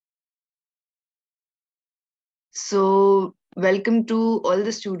So, welcome to all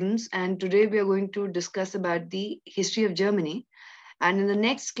the students, and today we are going to discuss about the history of Germany. And in the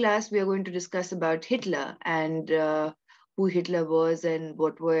next class, we are going to discuss about Hitler and who Hitler was, and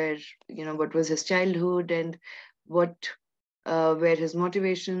what was his childhood, and what were his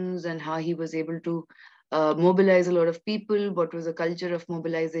motivations, and how he was able to mobilize a lot of people. What was the culture of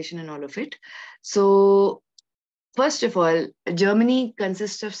mobilization, and all of it. So, first of all, Germany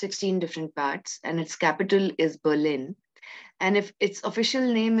consists of 16 different parts, and its capital is Berlin. And if its official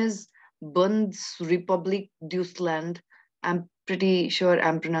name is Bundesrepublik Deutschland, I'm pretty sure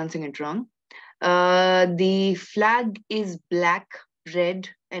I'm pronouncing it wrong. The flag is black, red,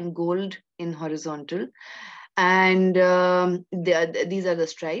 and gold in horizontal, and these are the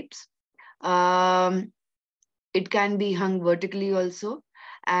stripes. Um, it can be hung vertically also,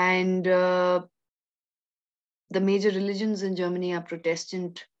 and the major religions in Germany are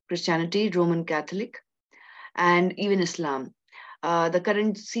Protestant Christianity, Roman Catholic, and even Islam. The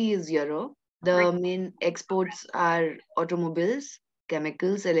currency is euro. The main exports are automobiles,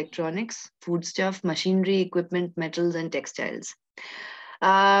 chemicals, electronics, foodstuff, machinery, equipment, metals, and textiles.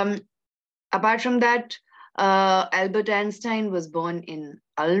 Um, Apart from that, Albert Einstein was born in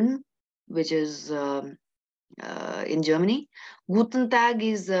Ulm, which is in Germany. Guten Tag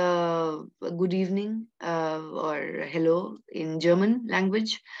is good evening or hello in German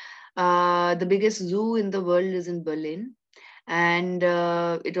language. The biggest zoo in the world is in Berlin, and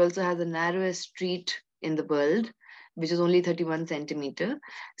it also has the narrowest street in the world, which is only 31 centimeter.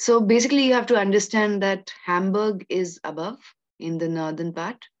 So basically, you have to understand that Hamburg is above in the northern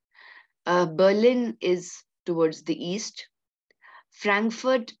part. Berlin is towards the east.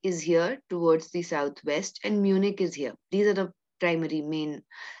 Frankfurt is here towards the southwest, and Munich is here. These are the primary main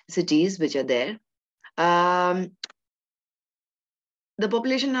cities which are there. Um, the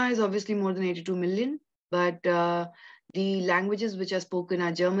population now is obviously more than 82 million, but the languages which are spoken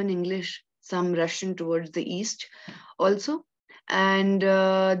are German, English, some Russian towards the east also. And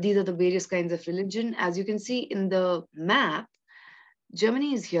these are the various kinds of religion. As you can see in the map,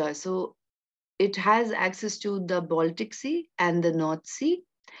 Germany is here. So it has access to the Baltic Sea and the North Sea.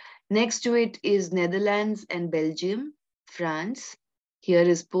 Next to it is Netherlands and Belgium, France. Here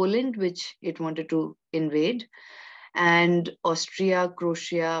is Poland, which it wanted to invade, and Austria,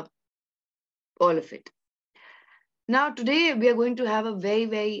 Croatia, all of it. Now, today we are going to have a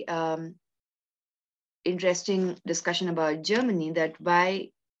very interesting discussion about Germany, that why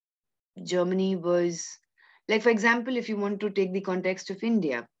Germany was, like, for example, if you want to take the context of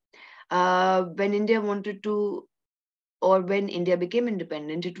India, when India wanted to, or when India became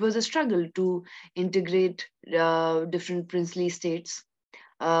independent, it was a struggle to integrate different princely states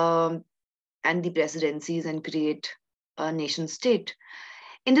um, and the presidencies and create a nation state.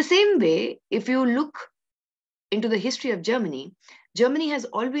 In the same way, if you look into the history of Germany, Germany has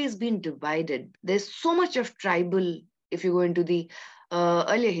always been divided. There's so much of tribal, if you go into the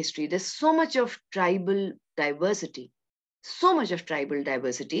earlier history, there's so much of tribal diversity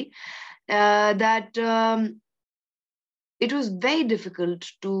that it was very difficult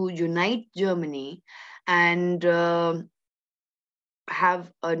to unite Germany and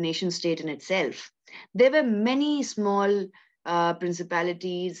have a nation state in itself. There were many small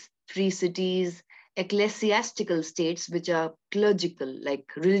principalities, free cities, ecclesiastical states, which are clerical, like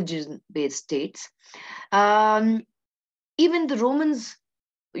religion based states. Um, Even the Romans,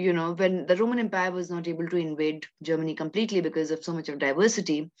 when the Roman Empire was not able to invade Germany completely because of so much of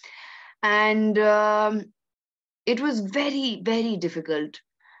diversity. And it was very difficult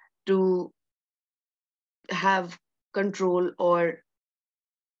to have control or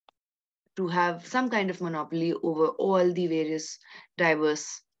to have some kind of monopoly over all the various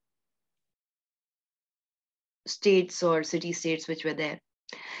diverse states or city states which were there.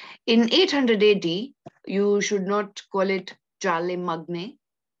 In 800 AD, you should not call it Charlemagne,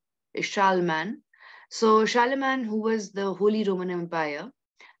 it's Charlemagne. So Charlemagne, who was the Holy Roman Empire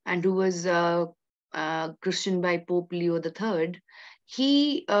and who was Christian by Pope Leo III,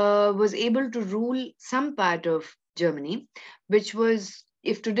 he was able to rule some part of Germany, which was,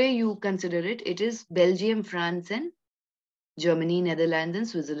 if today you consider it, it is Belgium, France, and Germany, Netherlands, and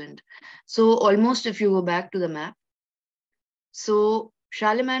Switzerland. So almost if you go back to the map, so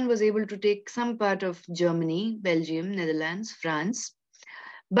Charlemagne was able to take some part of Germany, Belgium, Netherlands, France,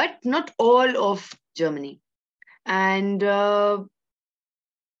 but not all of Germany. And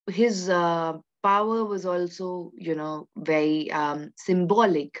his power was also, very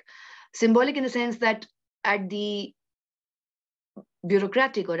symbolic. Symbolic in the sense that at the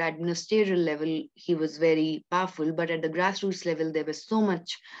bureaucratic or administrative level, he was very powerful, but at the grassroots level, there was so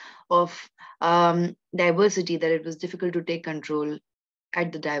much of diversity that it was difficult to take control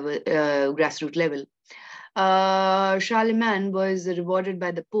at the grassroots level. Charlemagne was rewarded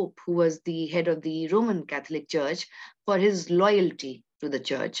by the Pope, who was the head of the Roman Catholic Church, for his loyalty to the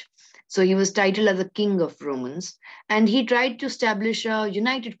church. So he was titled as a king of Romans, and he tried to establish a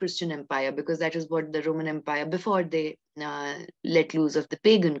united Christian empire, because that is what the Roman Empire, before they let loose of the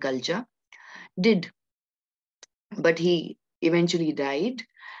pagan culture, did. But he eventually died,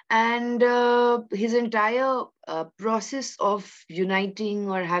 and his entire process of uniting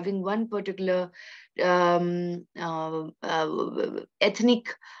or having one particular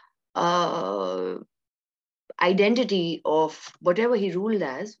ethnic uh, identity of whatever he ruled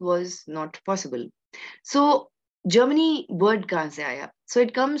as was not possible. So Germany word kahan se aaya? So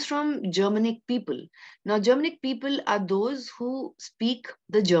it comes from Germanic people. Now Germanic people are those who speak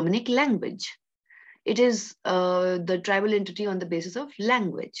the Germanic language. It is the tribal entity on the basis of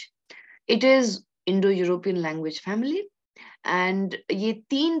language. It is Indo-European language family, and ये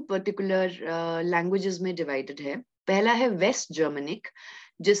तीन particular languages में divided है. पहला है West Germanic,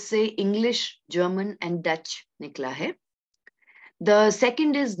 जिससे English, German and Dutch निकला है. The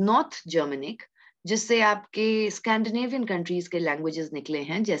second is North Germanic, जिससे आपके Scandinavian countries के languages निकले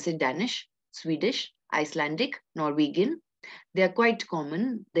हैं, जैसे Danish, Swedish, Icelandic, Norwegian. They are quite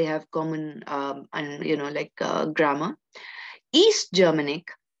common. They have common, and grammar. East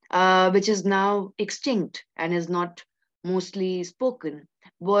Germanic, which is now extinct and is not mostly spoken,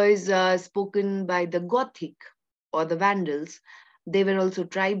 was spoken by the Gothic or the Vandals. They were also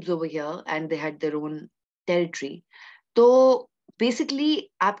tribes over here, and they had their own territory. So basically,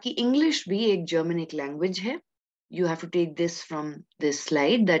 आपकी English भी एक Germanic language है. You have to take this from this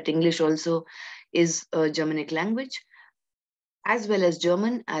slide, that English also is a Germanic language, as well as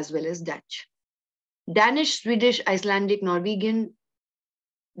German, as well as Dutch. Danish, Swedish, Icelandic, Norwegian,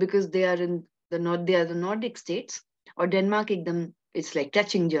 because they are in the North, they are the Nordic states. और Denmark एकदम, it's like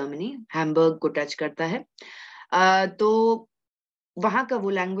touching Germany. Hamburg को touch करता है. तो वहाँ का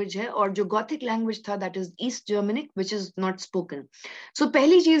वो language है, और जो Gothic language था, that is East Germanic, which is not spoken. So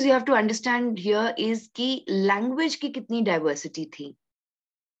पहली चीज you have to understand here is कि language की कितनी diversity थी.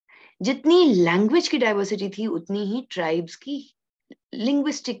 जितनी language की diversity थी, उतनी ही tribes की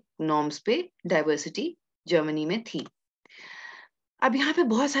linguistic norms पे diversity जर्मनी में थी. अब यहाँ पे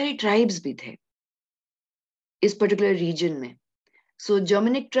बहुत सारे ट्राइब्स भी थे इस पर्टिकुलर रीजन में. सो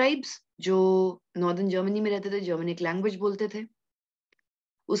जर्मनिक ट्राइब्स जो नॉर्दर्न जर्मनी में रहते थे, जर्मनिक लैंग्वेज बोलते थे.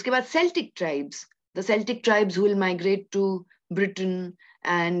 उसके बाद Celtic tribes, the Celtic tribes who will migrate to Britain,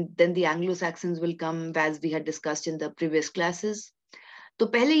 and then the Anglo-Saxons will come, as we had discussed in the previous classes. तो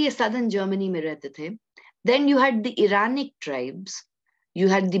पहले ये सदर्न जर्मनी में रहते थे. Then you had the Iranic tribes. You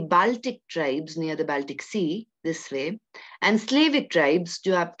had the Baltic tribes near the Baltic Sea, this way, and Slavic tribes,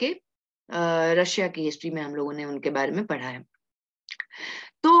 जो आपके Russia की history में हम लोगों ने उनके बारे में पढ़ा है.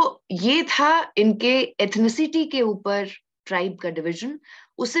 तो ये था इनके एथनिसिटी के ऊपर ट्राइब का डिवीजन.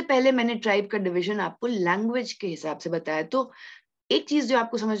 उससे पहले मैंने ट्राइब का डिवीजन आपको लैंग्वेज के हिसाब से बताया. तो एक चीज जो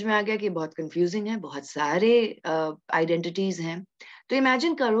आपको समझ में आ गया कि बहुत कंफ्यूजिंग है, बहुत सारे आइडेंटिटीज हैं. तो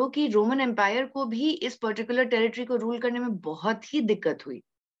इमेजिन करो कि रोमन एम्पायर को भी इस पर्टिकुलर टेरिटरी को रूल करने में बहुत ही दिक्कत हुई,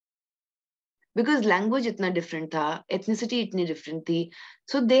 बिकॉज लैंग्वेज इतना डिफरेंट था, एथनिसिटी इतनी डिफरेंट थी.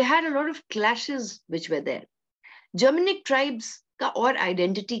 सो they had a lot of clashes which were there. Germanic tribes का और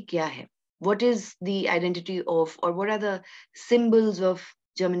आइडेंटिटी क्या है? What is the identity of, और what are the symbols of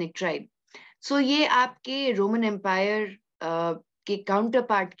Germanic tribe? सो ये आपके रोमन एम्पायर के काउंटर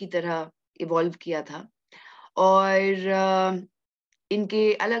पार्ट की तरह इवॉल्व किया था, और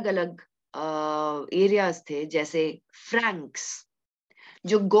इनके अलग अलग एरियाज थे, जैसे फ्रैंक्स,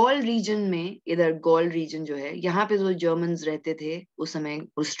 जो गॉल रीजन में, इधर गॉल रीजन जो है, यहाँ पे जो जर्मन्स रहते थे उस समय,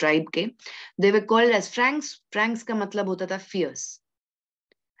 उस ट्राइब के, दे were called as Franks. Franks का मतलब होता था फियर्स.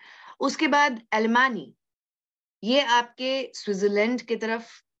 उसके बाद एलमानी, ये आपके स्विट्जरलैंड की तरफ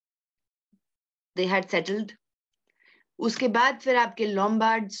दे हैड सेटल्ड. उसके बाद फिर आपके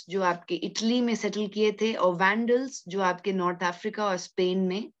लॉम्बार्ड्स जो आपके इटली में सेटल किए थे, और वैंडल्स जो आपके नॉर्थ अफ्रीका और स्पेन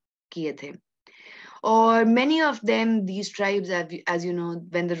में किए थे. Or many of them, these tribes, as you know,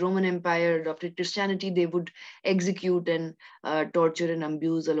 when the Roman Empire adopted Christianity, they would execute and torture and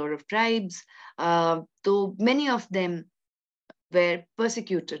abuse a lot of tribes. So many of them were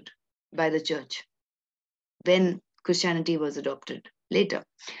persecuted by the church when Christianity was adopted later.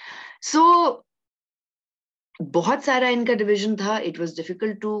 So बहुत सारा इनका division था. It was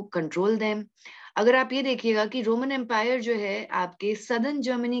difficult to control them. अगर आप ये देखिएगा कि Roman empire जो है आपके सदर्न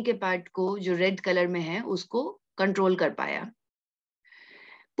जर्मनी के पार्ट को, जो रेड कलर में है, उसको कंट्रोल कर पाया.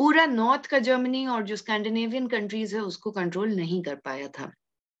 पूरा नॉर्थ का जर्मनी और जो स्कैंडिनेवियन कंट्रीज है उसको कंट्रोल नहीं कर पाया था.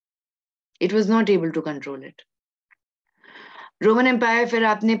 It was not able to control it. Roman empire, फिर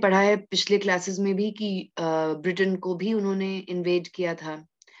आपने पढ़ा है पिछले क्लासेस में भी कि ब्रिटेन को भी उन्होंने इन्वेड किया था.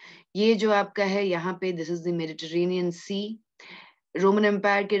 ये जो आपका है यहाँ पे, this is the Mediterranean C. Roman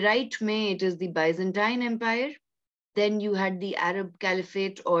empire के राइट में it is the Byzantine empire. Then you had the Arab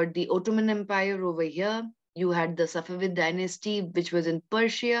Caliphate or the Ottoman Empire over here. You had the Safavid dynasty, which was in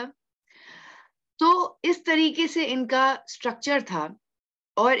Persia. तो इस तरीके से इनका structure था.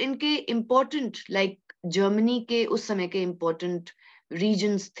 और इनके इम्पोर्टेंट, लाइक जर्मनी के उस समय के इम्पोर्टेंट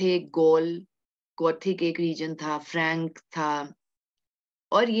रीजन्स थे. गॉथिक एक रीजन था, फ्रैंक था,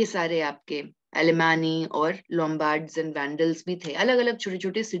 और ये सारे आपके एलिमानी और लोम्बार्ड्स एंड वैंडल्स भी थे. अलग अलग छोटे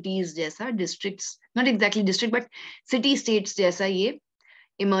छोटे सिटीज जैसा, districts, not exactly district but city states जैसा ये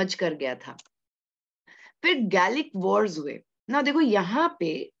इमर्ज कर गया था. फिर गैलिक वॉर्स हुए ना. देखो यहाँ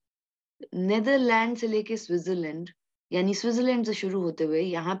पे नेदरलैंड से लेके स्विट्जरलैंड, यानी स्विट्जरलैंड से शुरू होते हुए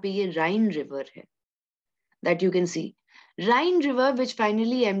यहाँ पे ये राइन रिवर है, that you can see. Rhine River, which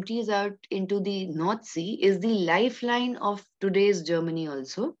finally empties out into the North Sea, is the lifeline of today's Germany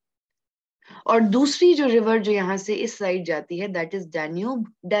also. और दूसरी जो रिवर जो यहाँ से इस साइड जाती है, that is Danube.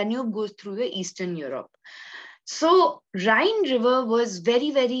 Danube goes through the eastern Europe. So Ryan river was very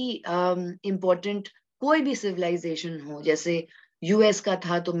very important. कोई भी सिविलाइजेशन हो, जैसे यूएस का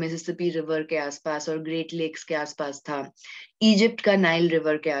था तो मिसिसिपी रिवर के आसपास और ग्रेट लेक्स के आसपास था. इजिप्ट का नाइल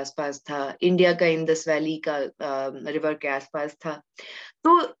रिवर के आसपास था. इंडिया का इंडस वैली का रिवर के आसपास था.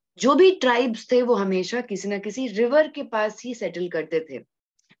 तो जो भी ट्राइब्स थे वो हमेशा किसी ना किसी रिवर के पास ही सेटल करते थे.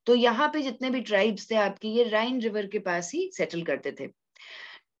 तो यहाँ पे जितने भी ट्राइब्स थे आपके, ये राइन रिवर के पास ही सेटल करते थे.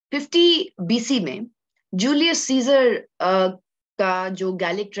 50 बीसी में जूलियस सीजर का जो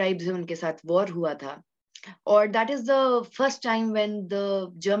गैलिक ट्राइब्स है उनके साथ वॉर हुआ था. और that is the first time when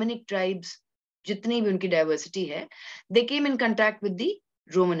the Germanic tribes, जितनी भी उनकी डाइवर्सिटी है, दे केम in contact with the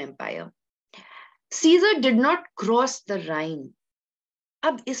Roman empire. Scissor did not cross the राइन.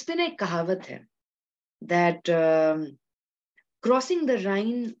 अब इस पे ना एक कहावत है that crossing the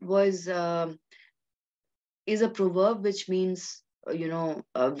Rhine is a proverb which means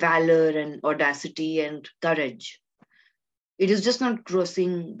valor and audacity and courage. It is just not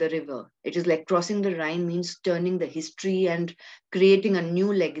crossing the river. It is like crossing the Rhine means turning the history and creating a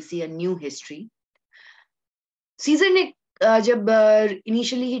new legacy, a new history. Caesar ne jab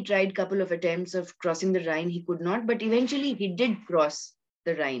initially he tried couple of attempts of crossing the Rhine, he could not, but eventually he did cross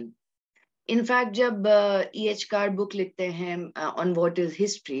the Rhine. In fact जब E.H. Card book लिखते हैं on what is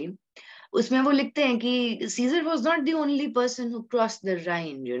history, उसमें वो लिखते हैं कि scissor was not the only person who cross the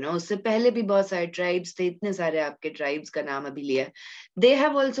राइन. उससे पहले भी बहुत सारे ट्राइब्स थे. इतने सारे आपके ट्राइब्स का नाम अभी लिया, they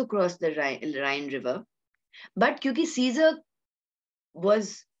have also cross the Ryan river. But क्योंकि scissor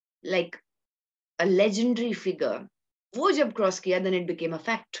was like a legendary figure, वो जब क्रॉस किया then it became a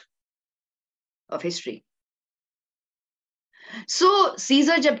fact of history. So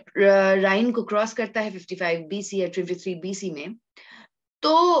scissor जब राइन को क्रॉस करता है 55 बीसी या 53 बीसी में,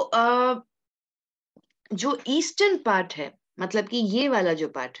 तो जो ईस्टर्न पार्ट है, मतलब कि ये वाला जो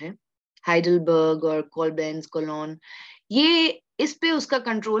पार्ट है, हाइडलबर्ग और कोलबेंस, कोलोन, ये इस पे उसका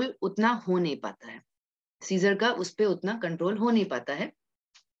कंट्रोल उतना हो नहीं पाता है. सीजर का उस पे उतना कंट्रोल हो नहीं पाता है.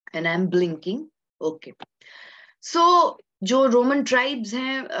 And I am blinking. Okay. सो जो रोमन ट्राइब्स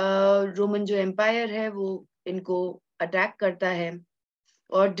हैं, रोमन जो एम्पायर है, वो इनको अटैक करता है.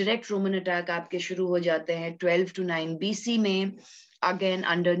 और डायरेक्ट रोमन अटैक आपके शुरू हो जाते हैं 12 to 9 बीसी में, again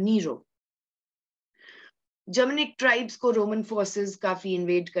under Nero. Germanic tribes को रोमन फोर्सेस काफी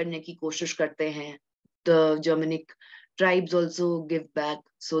इन्वेड करने की कोशिश करते हैं. The Germanic tribes also give back,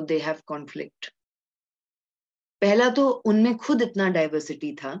 so they have conflict. पहला तो उनमें खुद इतना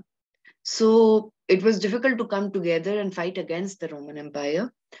डाइवर्सिटी था, so it was difficult to come together and fight against the Roman empire.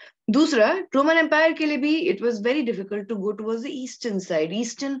 दूसरा, रोमन एम्पायर के लिए भी it was very difficult to go towards the eastern side,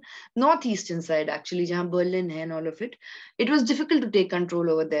 eastern north eastern side actually, जहां Berlin है and all of it. It was difficult to take control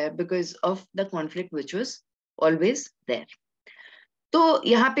over there because of the conflict which was always there. तो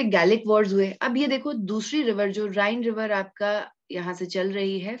यहाँ पे gallic Wars हुए. अब ये देखो, दूसरी रिवर जो राइन रिवर आपका यहाँ से चल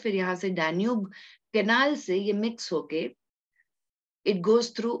रही है, फिर यहाँ से डैन्यूब कैनाल से ये मिक्स होके it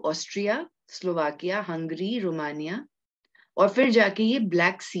goes through Austria, Slovakia, Hungary, Romania, और फिर जाके ये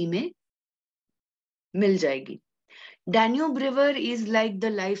ब्लैक सी में मिल जाएगी. Danube river is like the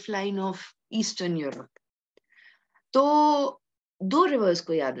life line of eastern Europe. तो दो रिवर्स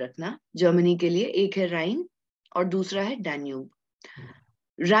को याद रखना जर्मनी के लिए, एक है राइन और दूसरा है डैन्यूब.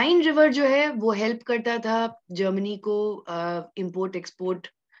 राइन रिवर जो है वो हेल्प करता था जर्मनी को इंपोर्ट एक्सपोर्ट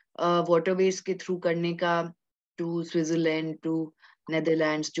वाटरवेज के थ्रू करने का, to Switzerland, to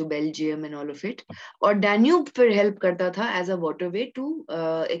Netherlands to Belgium and all of it. और Danube फिर help करता था as a waterway to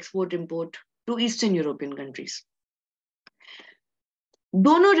export import to Eastern European countries.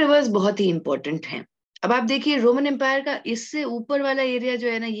 दोनों रिवर्स बहुत ही इंपॉर्टेंट हैं. अब आप देखिए रोमन एम्पायर का इससे ऊपर वाला एरिया जो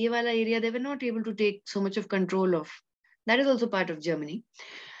है ना, ये वाला area they were not able to take so much of control of. That is also part of Germany.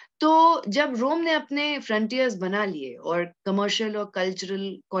 तो जब रोम ने अपने फ्रंटियर्स बना लिए और कमर्शियल और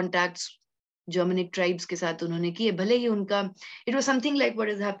कल्चरल कॉन्टैक्ट्स जर्मनिक ट्राइब्स के साथ उन्होंने किए, भले ही उनका it was something like what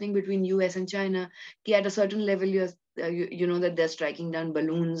is happening between US and China, कि at a certain level you know that they're striking down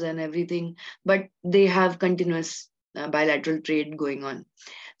balloons and everything, but they have continuous bilateral trade going on.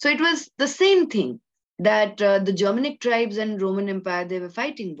 So it was the same thing that the Germanic tribes and Roman Empire, they were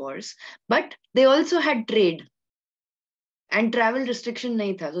fighting wars, but they also had trade. And travel restriction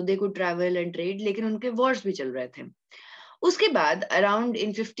नहीं था, तो they could travel and trade, लेकिन उनके Wars भी चल रहे थे. उसके बाद अराउंड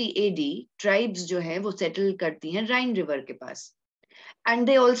इन 50 AD ट्राइब्स जो है वो सेटल करती हैं राइन रिवर के पास. And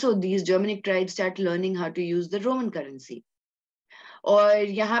they also these Germanic tribes start learning how to use the Roman currency. और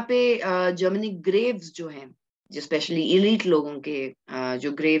यहाँ पे जर्मनिक ग्रेव्स जो हैं, जो स्पेशली इलीट लोगों के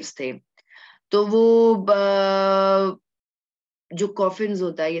जो ग्रेव्स थे, तो वो जो कॉफिन्स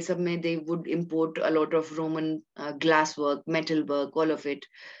होता है ये सब में they would import a lot of Roman glass work, metal work, all of it,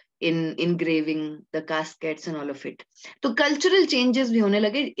 in engraving the caskets and all of it. तो कल्चरल चेंजेस भी होने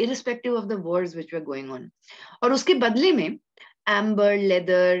लगे irrespective of the wars which were going on. और उसके बदले में amber,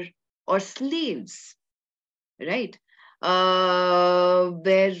 leather और slaves, right,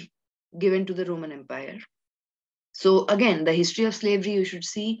 were given to the Roman Empire. So again, the history of slavery you should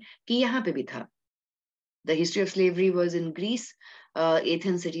see कि यहाँ पे भी था. The history of slavery was in Greece,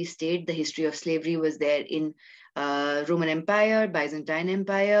 Athens city state. The history of slavery was there in Roman Empire, Byzantine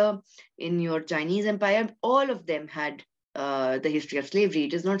Empire, in your Chinese Empire. All of them had the history of slavery.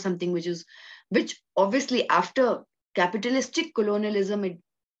 It is not something which obviously after capitalistic colonialism, it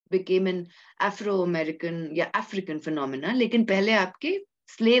became an Afro-American या African phenomena. लेकिन पहले आपके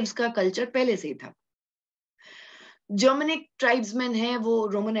slaves का culture पहले से ही था. Germanic tribesman हैं, वो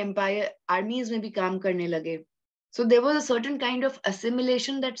रोमन एम्पायर आर्मीज में भी काम करने लगे. So there was a certain kind of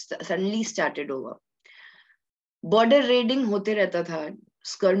assimilation that suddenly started over. Border raiding होते रहता था,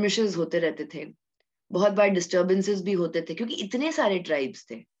 स्कर्मिशेस होते रहते थे, बहुत बार डिस्टर्बेंसेस भी होते थे क्योंकि इतने सारे ट्राइब्स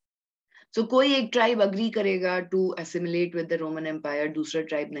थे. सो कोई एक ट्राइब अग्री करेगा to assimilate with the Roman empire, दूसरा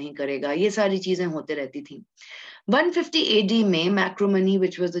ट्राइब नहीं करेगा, ये सारी चीजें होते रहती थी. 150 AD में मैक्रोमनी,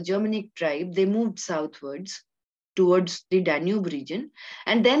 which was the Germanic tribe, they moved southwards towards the Danube region,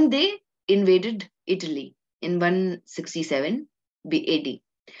 and then they invaded Italy in 167 AD.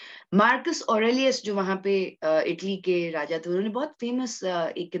 Marcus Aurelius जो वहां पे इटली के राजा थे, उन्होंने बहुत फेमस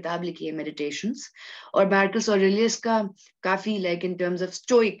एक किताब लिखी है, मेडिटेशंस. और मार्कस ऑरेलियस का काफी like in terms of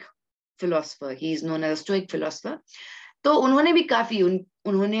stoic philosopher, he is known as stoic philosopher. तो उन्होंने भी काफी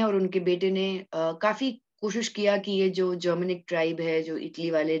उन्होंने और उनके बेटे ने काफी कोशिश किया कि ये जो जर्मनिक ट्राइब है जो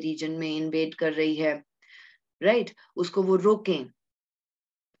इटली वाले रीजन में इन्वेड कर रही है, राइट, उसको वो रोकें.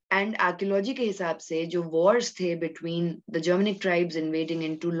 एंड आर्कियोलॉजी के हिसाब से जो वॉर्स थे between the Germanic tribes invading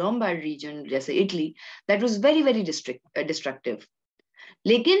into Lombard reason जैसे Italy, that was very very destructive.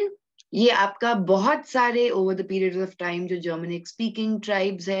 लेकिन ये आपका बहुत सारे over the period of time जो जर्मनिक स्पीकिंग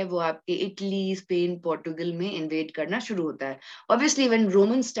ट्राइब्स है वो आपके इटली, स्पेन, पोर्टुगल में इन्वेड करना शुरू होता है. Obviously when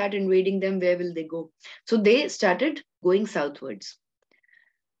Romans start invading them, where will they go? So they started going southwards.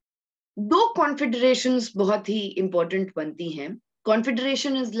 दो कॉन्फेडरेशंस बहुत ही इंपॉर्टेंट बनती हैं.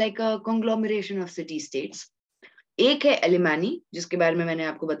 Confederation is like a कॉन्ग्लोमरेशन of city states. एक है एलिमानी, जिसके बारे में मैंने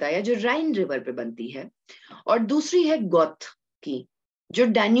आपको बताया, जो राइन रिवर पे बनती है, और दूसरी है गॉथ की, जो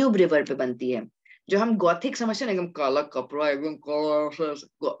डैन्यूब रिवर पे बनती है. जो हम गॉथिक समझते हैं एकदम काला कपड़ा, एकदम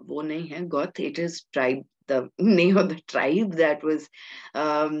काला, वो नहीं है goth. It is tribe, the name of the tribe that was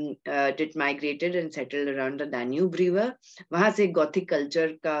it migrated and settled around the Danube river. वहां से गॉथिक कल्चर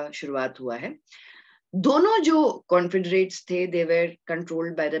का शुरुआत हुआ है. दोनों जो कॉन्फेडरेट्स थे, they were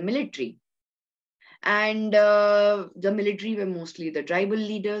controlled by the military, and the military were mostly the tribal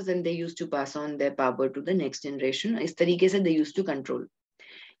leaders, and they used to pass on their power to the next generation. इस तरीके से they used to control.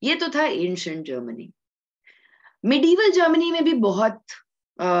 ये तो था एंशिएंट जर्मनी. मिडीवल जर्मनी में भी बहुत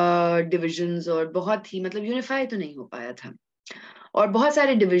divisions और बहुत ही मतलब यूनिफाई तो नहीं हो पाया था, और बहुत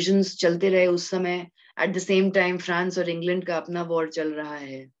सारे डिविजन्स चलते रहे उस समय. At the same time France और इंग्लैंड का अपना वॉर चल रहा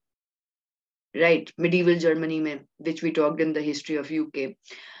है, राइट, मिडीवल जर्मनी में, which we talked in the history of UK.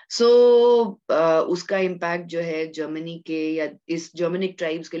 सो उसका इम्पैक्ट जो है जर्मनी के या इस जर्मनिक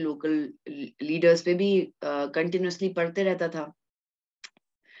ट्राइब्स के लोकल लीडर्स पे भी कंटिन्यूसली पड़ते रहता था.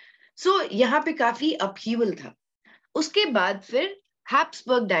 सो यहाँ पे काफी अपहीवल था. उसके बाद फिर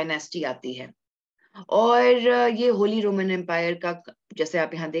हैप्सबर्ग डायनेस्टी आती है. और ये होली रोमन एम्पायर का, जैसे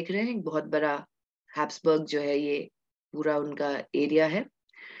आप यहाँ देख रहे हैं, बहुत बड़ा हैब्सबर्ग जो है ये पूरा उनका एरिया है।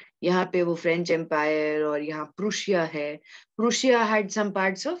 यहाँ पे वो फ्रेंच एम्पायर, और यहाँ प्रूशिया है। Prussia had some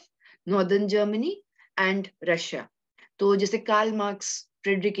parts of northern Germany and Russia. तो जैसे Karl Marx,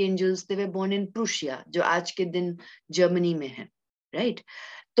 Frederick angels, they were born in Prussia, जो आज के दिन जर्मनी में है, राइट।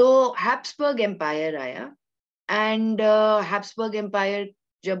 तो हैब्सबर्ग एम्पायर आया, एंड हैब्सबर्ग एम्पायर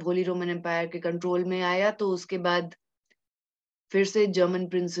जब होली रोमन एम्पायर के कंट्रोल में आया, तो उसके बाद फिर से German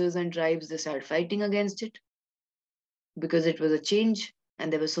princess and tribes they start fighting against it, because it was a change and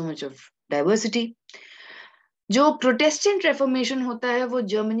there was so much of diversity. जो प्रोटेस्टेंट रेफॉर्मेशन होता है वो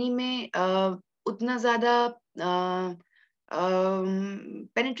जर्मनी में उतना ज्यादा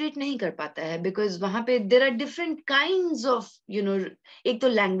पेनिट्रेट नहीं कर पाता है, बिकॉज वहां पे there are different kinds of एक तो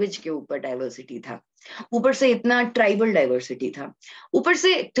लैंग्वेज के ऊपर डाइवर्सिटी था, ऊपर से इतना ट्राइबल डाइवर्सिटी था, ऊपर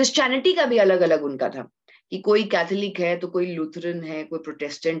से क्रिश्चियनिटी का भी अलग अलग उनका था, कि कोई कैथोलिक है तो कोई लूथरन है, कोई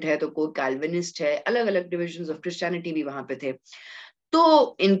प्रोटेस्टेंट है तो कोई कैल्विनिस्ट है, अलग अलग डिविजन्स ऑफ क्रिश्चियनिटी भी वहां पे थे।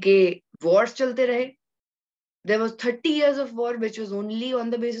 तो इनके वॉर्स चलते रहे। There was 30 years of war which was only on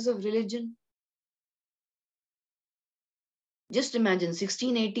the basis of religion. Just imagine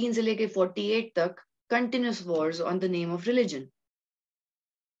 1618 से लेके 48 तक continuous wars on the name of religion.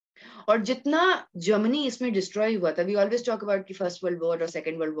 और जितना जर्मनी इसमें डिस्ट्रॉय हुआ था, वी ऑलवेज टॉक अबाउट कि फर्स्ट वर्ल्ड वॉर और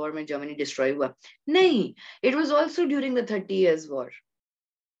सेकंड वर्ल्ड वॉर में जर्मनी डिस्ट्रॉय हुआ, नहीं, it was also during the 30 years war.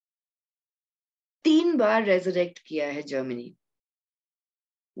 3 bar resurrect किया है जर्मनी,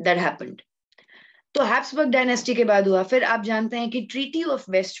 दैट हैपेंड। तो हैब्सबर्ग डायनेस्टी के बाद हुआ, फिर आप जानते हैं कि ट्रीटी ऑफ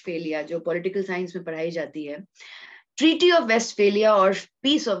वेस्टफेलिया, जो पॉलिटिकल साइंस में पढ़ाई जाती है, ट्रीटी ऑफ वेस्टफेलिया और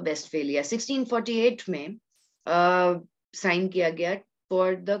पीस ऑफ वेस्टफेलिया 1648 में साइन किया गया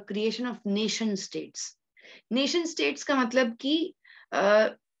for the creation of nation states. Nation states का मतलब कि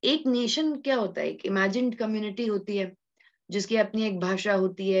एक नेशन क्या होता है, एक इमेजिन्ड कम्युनिटी होती है जिसकी अपनी एक भाषा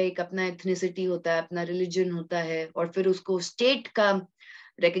होती है, एक अपना एथनिसिटी होता है, अपना रिलीजन होता है, और फिर उसको स्टेट का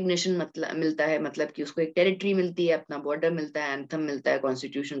रिकग्निशन मतलब मिलता है, मतलब कि उसको एक टेरिटरी मिलती है, अपना बॉर्डर मिलता है, एंथम मिलता है,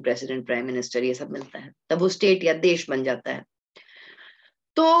 कॉन्स्टिट्यूशन, प्रेसिडेंट, प्राइम मिनिस्टर, ये सब मिलता है, तब वो स्टेट या देश बन जाता है।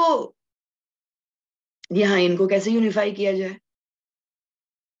 तो यहाँ इनको कैसे यूनिफाई किया जाए,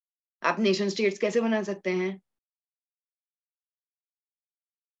 आप नेशन स्टेट्स कैसे बना सकते हैं,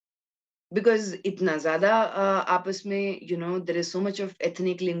 बिकॉज इतना ज्यादा आपस में there is so much of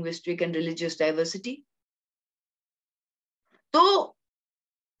ethnic, linguistic and religious diversity. तो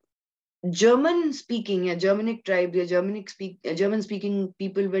German speaking या Germanic tribe या German speaking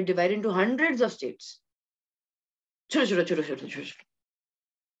people were divided into hundreds of states, छोटे छोटे छोटे छोटे छोटे।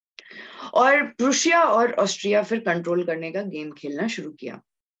 और प्रूशिया और ऑस्ट्रिया फिर कंट्रोल करने का गेम खेलना शुरू किया,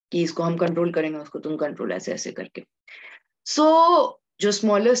 कि इसको हम कंट्रोल करेंगे, उसको तुम कंट्रोल, ऐसे ऐसे करके। सो जो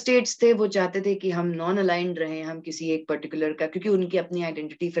स्मॉलर स्टेट्स थे वो चाहते थे कि हम नॉन अलाइंड रहें, हम किसी एक पर्टिकुलर का, क्योंकि उनकी अपनी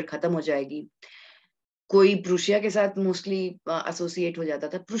आइडेंटिटी फिर खत्म हो जाएगी। कोई प्रूशिया के साथ मोस्टली एसोसिएट हो जाता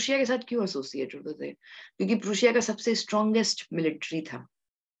था। प्रूशिया के साथ क्यों एसोसिएट होते थे, क्योंकि प्रूशिया का सबसे स्ट्रॉन्गेस्ट मिलिट्री था,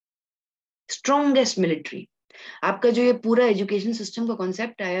 स्ट्रॉन्गेस्ट मिलिट्री। आपका जो ये पूरा एजुकेशन सिस्टम का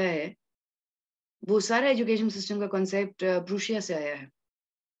कॉन्सेप्ट आया है, वो सारा एजुकेशन सिस्टम का कॉन्सेप्ट प्रूशिया से आया है,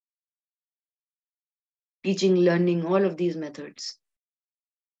 teaching, learning, all of these methods.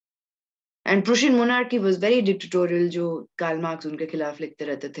 And Prussian monarchy was very dictatorial, जो कार्ल मार्क्स उनके खिलाफ लिखते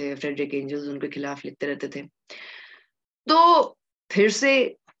रहते थे, फ्रेडरिक एंजल्स उनके खिलाफ लिखते रहते थे। तो फिर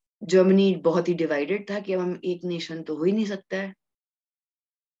से जर्मनी बहुत ही डिवाइडेड था कि अब हम एक नेशन तो हो ही नहीं सकता है,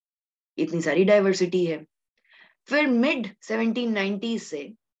 इतनी सारी डाइवर्सिटी है। फिर मिड 1790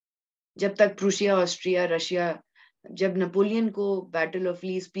 से, जब तक प्रूशिया, ऑस्ट्रिया, रशिया, जब नेपोलियन को battle of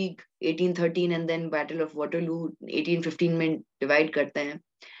लीस्पीग 1813 and then battle of Waterloo 1815 में डिवाइड करते हैं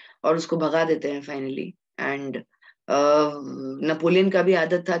और उसको भगा देते हैं फाइनली। एंड नेपोलियन का भी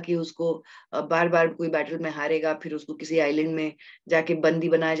आदत था कि उसको बार बार कोई बैटल में हारेगा, फिर उसको किसी आइलैंड में जाके बंदी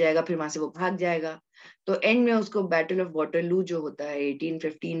बनाया जाएगा, फिर वहां से वो भाग जाएगा। तो एंड में उसको बैटल ऑफ वाटरलू जो होता है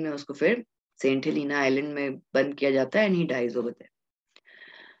 1815 में, उसको फिर सेंट हेलिना आइलैंड में बंद किया जाता है, and he dies over there.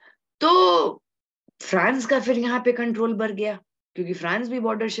 तो फ्रांस का फिर यहाँ पे कंट्रोल बढ़ गया, क्योंकि फ्रांस भी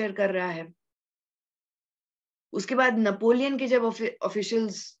बॉर्डर शेयर कर रहा है। उसके बाद नेपोलियन के जब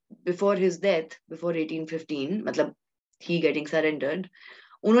officials before his death, before 1815, मतलब ही गेटिंग सरेंडर्ड,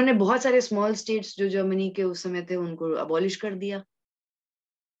 उन्होंने बहुत सारे स्मॉल स्टेट्स जो जर्मनी के उस समय थे उनको अबॉलिश कर दिया।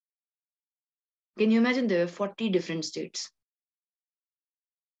 Can you imagine, there were 40 different states.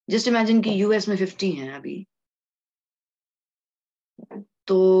 Just imagine कि यूएस में 50 हैं अभी,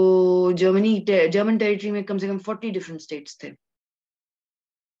 तो जर्मन टेरिटरी में कम से कम 40 डिफरेंट स्टेट्स थे।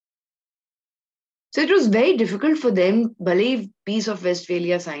 So it was very difficult for them, भले ही Peace of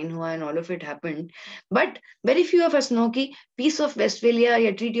Westphalia sign हुआ and all of it happened, but very few of us know कि Peace of Westphalia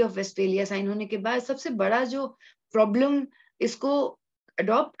या Treaty of Westphalia sign होने के बाद सबसे बड़ा जो problem इसको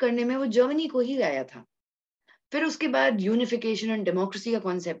adopt करने में वो जर्मनी को ही आया था। फिर उसके बाद यूनिफिकेशन एंड डेमोक्रेसी का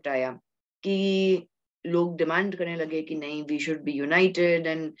कॉन्सेप्ट आया कि लोग डिमांड करने लगे कि नहीं, we should be united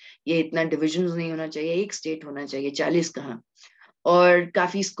and ये इतना डिविजन नहीं होना चाहिए, एक स्टेट होना चाहिए, 40 कहाँ। और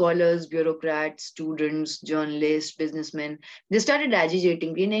काफी scholars, bureaucrats, students, journalist, businessman, they started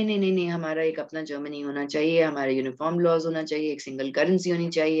agitating कि नहीं नहीं नहीं नहीं, हमारा एक अपना जर्मनी होना चाहिए, हमारे यूनिफॉर्म लॉज होना चाहिए, एक सिंगल करेंसी होनी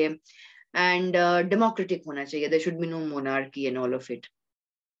चाहिए एंड डेमोक्रेटिक होना चाहिए, there should be no monarchy and all of it.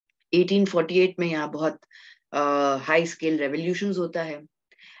 1848 में यहाँ बहुत हाई स्केल रेवोल्यूशंस होता है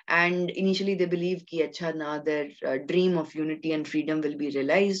and initially they believe कि अच्छा now their dream of unity and freedom will be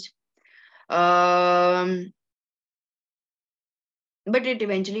realized, but it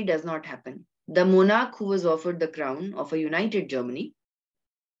eventually does not happen. The monarch who was offered the crown of a united Germany,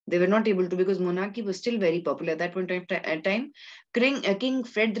 they were not able to, because monarchy was still very popular at that point in time. King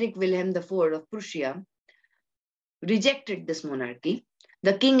Frederick Wilhelm IV of Prussia rejected this monarchy.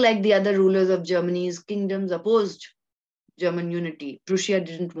 The king, like the other rulers of Germany's kingdoms, opposed German unity. Prussia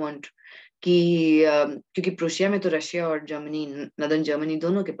didn't want कि क्योंकि Prussia में तो Russia और Germany, northern Germany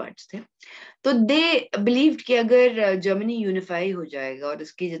दोनों के parts थे, तो they believed कि अगर जर्मनी यूनिफाई हो जाएगा और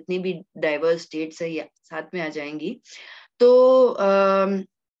इसकी जितनी भी डाइवर्स स्टेट्स है साथ में आ जाएंगी तो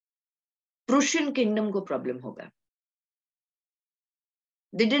प्रूशियन किंगडम को प्रॉब्लम होगा।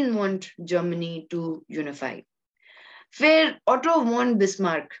 They didn't want Germany to unify. फिर ऑटो वॉन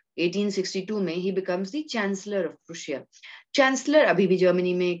बिस्मार्क 1862 में ही becomes the chancellor of Prussia. Chancellor अभी भी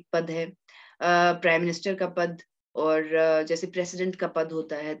जर्मनी में एक पद है, प्राइम मिनिस्टर का पद, और जैसे प्रेसिडेंट का पद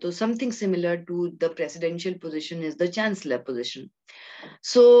होता है तो something similar to the presidential position is the chancellor position.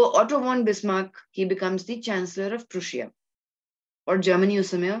 So Otto von Bismarck he becomes the chancellor of Prussia, और जर्मनी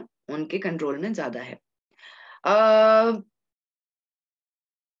उस समय उनके कंट्रोल में ज्यादा है।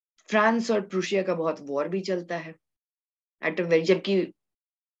 फ्रांस और प्रूशिया का बहुत वॉर भी चलता है एट अ वेरी, जबकि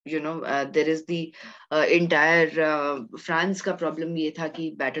there is the entire France का प्रॉब्लम ये था कि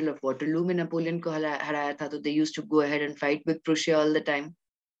बैटल ऑफ वाटरलू में नेपोलियन को हराया था, तो they used to go ahead and fight with Prussia all the time.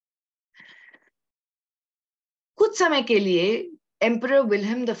 कुछ समय के लिए एम्परर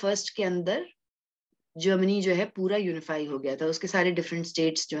विल्हेम द फर्स्ट के अंदर जर्मनी जो है पूरा यूनिफाई हो गया था, उसके सारे डिफरेंट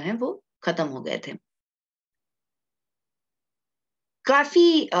स्टेट्स जो हैं वो खत्म हो गए थे।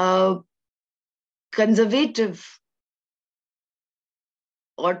 काफी कंजर्वेटिव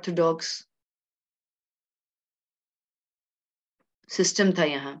ऑर्थोडॉक्स सिस्टम था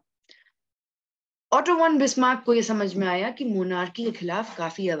यहाँ। ऑटो वॉन बिस्मार्क को ये समझ में आया कि मोनार्की के खिलाफ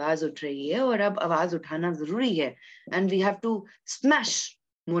काफी आवाज उठ रही है और अब आवाज उठाना जरूरी है, and we have to smash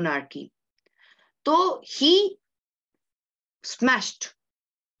monarchy. तो ही smashed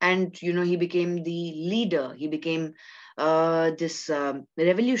and he became the leader, he became this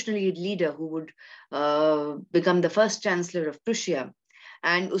revolutionary leader who would become the first chancellor of Prussia,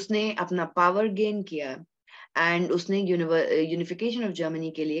 and उसने अपना power gain किया and उसने unification of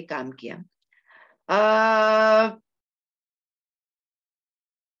Germany के लिए काम किया।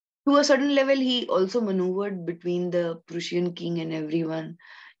 To a certain level he also maneuvered between the Prussian king and everyone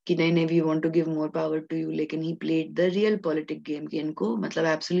कि नहीं नहीं, we want to give more power to you, लेकिन he played the real politic game कि इनको मतलब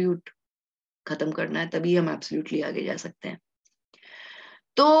एब्सोल्यूट खत्म करना है, तभी हम एब्सोल्युटली आगे जा सकते हैं।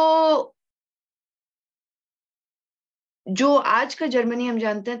 तो जो आज का जर्मनी हम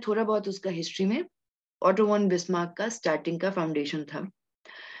जानते हैं, थोड़ा बहुत उसका हिस्ट्री में ऑटो वॉन बिस्मार्क का स्टार्टिंग का फाउंडेशन था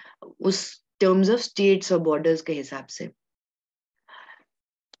उस टर्म्स ऑफ स्टेट्स और बॉर्डर्स के हिसाब से।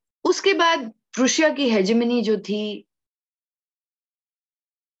 उसके बाद प्रूशिया की हेजेमनी जो थी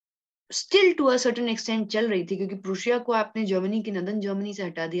still to a certain extent चल रही थी, क्योंकि प्रूशिया को आपने जर्मनी की नदन जर्मनी से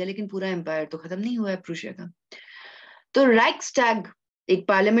हटा दिया, लेकिन पूरा एम्पायर तो खत्म नहीं हुआ है प्रूशिया का। तो राइक्सटैग एक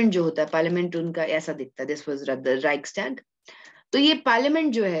पार्लियामेंट जो होता है, पार्लियामेंट उनका ऐसा दिखता है, दिस वाज द राइक्सटैग। तो ये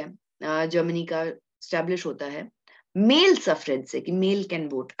पार्लियामेंट जो है जर्मनी का स्टैब्लिश होता है मेल सफरेज से कि mail can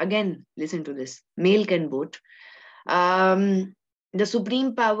vote. Again listen to this, mail can vote. The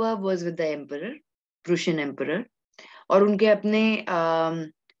supreme power was with the emperor, Prussian emperor, और उनके अपने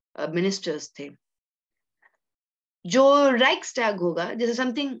मिनिस्टर्स थे। जो राइक्सटैग होगा जैसे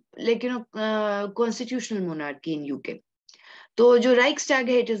something like constitutional monarchy in UK, तो जो राइक्सटैग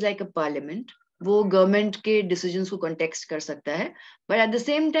है it is like a parliament, वो गवर्नमेंट के डिसीजंस को कॉन्टेक्स्ट कर सकता है, but at the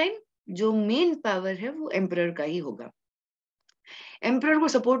same time जो मेन पावर है वो एम्परर का ही होगा। एम्परर को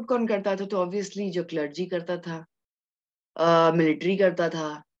सपोर्ट कौन करता था? तो ऑब्वियसली जो क्लर्जी करता था, मिलिट्री करता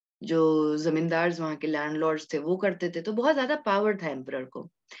था, जो जमींदार वहां के लैंडलॉर्ड्स थे वो करते थे, तो बहुत ज्यादा पावर था एम्परर को।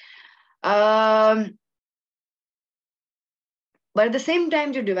 But at the same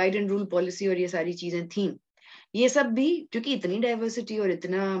time जो डिवाइड एंड रूल पॉलिसी और ये सारी चीजें थी, ये सब भी क्योंकि इतनी डाइवर्सिटी और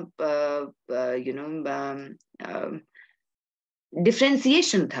इतना यू नो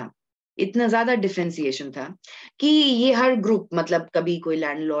डिफ्रेंसिएशन था, इतना ज्यादा डिफ्रेंसिएशन था कि ये हर ग्रुप, मतलब कभी कोई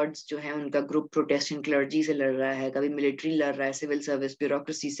लैंडलॉर्ड्स जो है उनका ग्रुप प्रोटेस्टेंट क्लर्जी से लड़ रहा है, कभी मिलिट्री लड़ रहा है सिविल सर्विस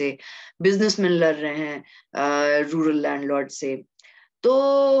ब्यूरोक्रेसी से, बिजनेसमैन लड़ रहे हैं रूरल लैंडलॉर्ड से।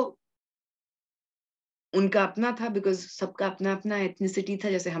 तो उनका अपना था, बिकॉज सबका अपना अपना एथनिसिटी था,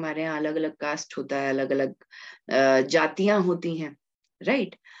 जैसे हमारे यहाँ अलग अलग कास्ट होता है, अलग अलग जातियां होती हैं,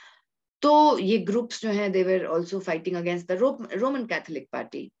 राइट। तो ये ग्रुप्स जो हैं दे were also fighting against the Roman Catholic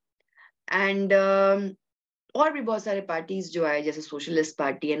party and और भी बहुत सारे पार्टीज जो आए, जैसे socialist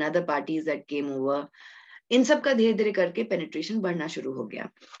party and other parties that came over. इन सब का धीरे धीरे करके पेनिट्रेशन बढ़ना शुरू हो गया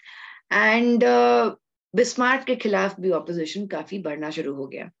एंड बिस्मार्क के खिलाफ भी ऑपोजिशन काफी बढ़ना शुरू हो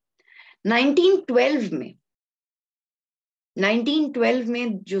गया। 1912 में 1912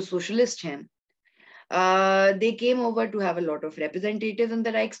 में जो सोशलिस्ट हैं, they came over to have a lot of representatives in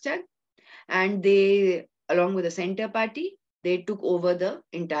the Reichstag, and they, along with the Center Party, they took over the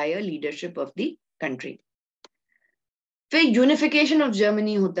entire leadership of the country. फिर यूनिफिकेशन ऑफ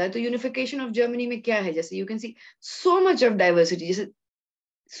जर्मनी होता है, तो unification of Germany में क्या है, जैसे you can see so much of diversity, जैसे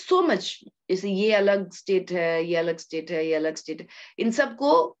so much, जैसे ये अलग स्टेट है, ये अलग स्टेट है, ये अलग स्टेट है, इन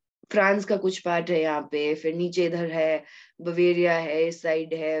सबको फ्रांस का कुछ पार्ट है यहाँ पे, फिर नीचे इधर है बवेरिया है, इस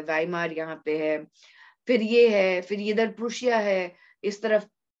साइड है वाइमार यहाँ पे है, फिर ये है, फिर इधर प्रुशिया है, इस तरफ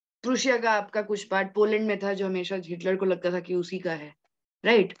प्रुशिया का आपका कुछ पार्ट पोलैंड में था जो हमेशा हिटलर को लगता था कि उसी का है,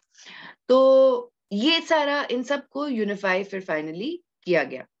 राइट। तो ये सारा इन सबको यूनिफाई फिर फाइनली किया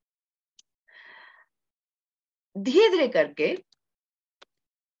गया। धीरे धीरे करके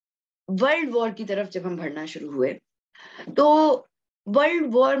वर्ल्ड वॉर की तरफ जब हम बढ़ना शुरू हुए, तो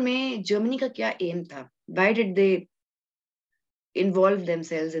वर्ल्ड वॉर में जर्मनी का क्या एम था, why did they involve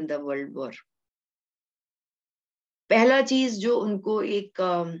themselves in the world war? पहला चीज जो उनको एक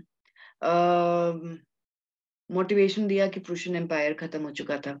मोटिवेशन दिया कि प्रूशियन एम्पायर खत्म हो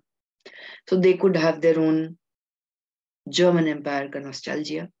चुका था, so they could have their own German empire का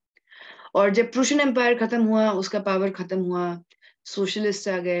नॉस्टैल्जिया। और जब प्रूशियन एम्पायर खत्म हुआ, उसका पावर खत्म हुआ, सोशलिस्ट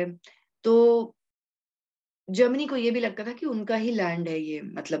आ गए, तो जर्मनी को ये भी लगता था कि उनका ही लैंड है ये,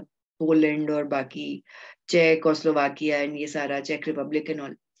 मतलब पोलैंड और बाकी चेक और स्लोवाकिया एंड ये सारा चेक रिपब्लिक एंड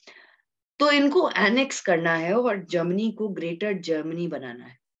ऑल, तो इनको एनेक्स करना है और जर्मनी को ग्रेटर जर्मनी बनाना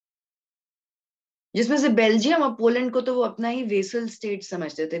है, जिसमें से बेल्जियम और पोलैंड को तो वो अपना ही वेसल स्टेट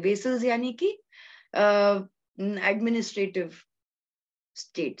समझते थे। वेसल्स यानी कि एडमिनिस्ट्रेटिव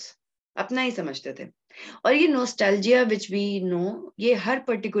स्टेट्स, अपना ही समझते थे। और ये नोस्टैल्जिया विच वी नो, ये हर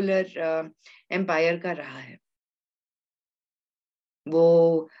पर्टिकुलर एम्पायर का रहा है,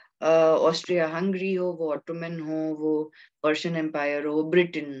 वो ऑस्ट्रिया हंगरी हो, वो ऑटोमन हो, वो पर्शियन एम्पायर हो,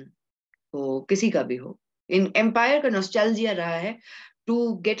 ब्रिटेन हो, किसी का भी हो, इन एम्पायर का नॉस्टैल्जिया रहा है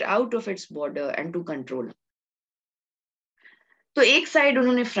to get out of its border and to control. तो एक साइड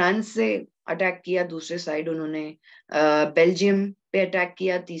उन्होंने फ्रांस से अटैक किया, दूसरे साइड उन्होंने बेल्जियम पे अटैक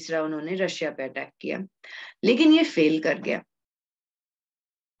किया, तीसरा उन्होंने रशिया पे अटैक किया, लेकिन ये फेल कर गया।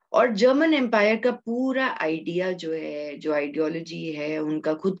 और जर्मन एम्पायर का पूरा आइडिया जो है, जो आइडियोलॉजी है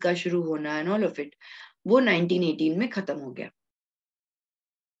उनका खुद का शुरू होना एंड ऑल ऑफ इट, वो 1918 में खत्म हो गया।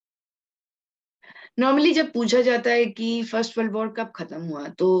 नॉर्मली जब पूछा जाता है कि फर्स्ट वर्ल्ड वॉर कब खत्म हुआ,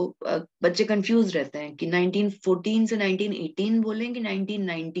 तो बच्चे कंफ्यूज रहते हैं कि 1914 से 1918 बोलें कि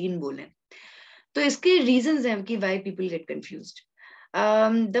 1919 बोलें। तो इसके रीजंस हैं कि why people get confused.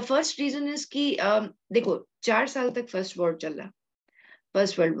 The first reason is कि देखो 4 साल तक फर्स्ट वॉर चला,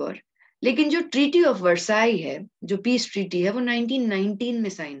 फर्स्ट वर्ल्ड वॉर, लेकिन जो ट्रीटी ऑफ वर्साई है, जो पीस ट्रीटी है, वो 1919 में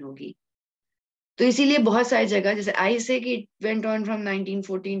साइन होगी। तो इसीलिए बहुत सारी जगह, जैसे आई से कि it went on from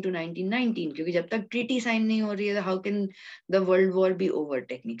 1914 to 1919, क्योंकि जब तक ट्रीटी साइन नहीं हो रही है, how can the world war B over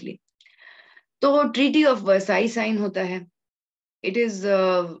technically. तो ट्रीटी ऑफ वर्साई साइन होता है। It is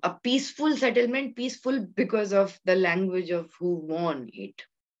a peaceful settlement, peaceful because of the language of who won it.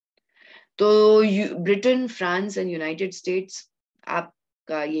 तो Britain, France and United states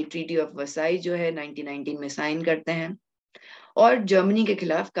आपका ये treaty of Versailles जो है 1919 में sign करते हैं, और जर्मनी के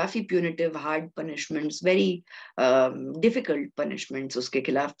खिलाफ काफी punitive hard punishments, very difficult punishments उसके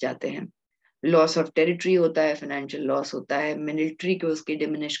खिलाफ जाते हैं। लॉस ऑफ टेरिटरी होता है, फाइनेंशियल लॉस होता है, मिलिट्री को उसके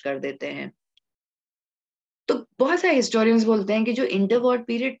डिमिनिश कर देते हैं। तो बहुत सारे हिस्टोरियंस बोलते हैं कि जो इंटरवॉर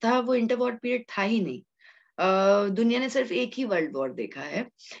पीरियड था वो इंटरवॉर पीरियड था ही नहीं। दुनिया ने सिर्फ एक ही वर्ल्ड वॉर देखा है,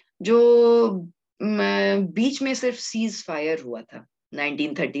 जो बीच में सिर्फ सीज फायर हुआ था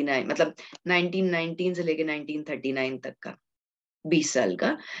 1939, मतलब 1919 से लेके 1939 तक का। 20 साल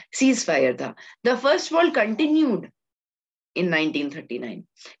का सीज फायर था. The first world continued in 1939,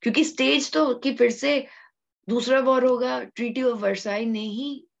 क्योंकि स्टेज तो कि फिर से दूसरा वॉर होगा, ट्रीटी ऑफ वर्साई ने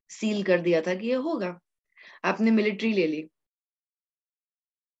ही सील कर दिया था कि ये होगा. आपने मिलिट्री ले ली,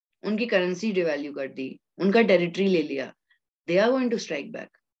 उनकी करेंसी डिवैल्यू कर दी, उनका टेरिटरी ले लिया, they are going to strike back.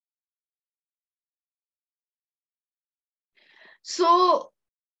 सो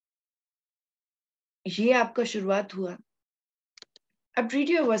ये आपका शुरुआत हुआ. अब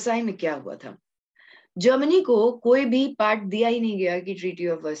ट्रीटी ऑफ वर्साई में क्या हुआ था? जर्मनी को कोई भी पार्ट दिया ही नहीं गया कि ट्रीटी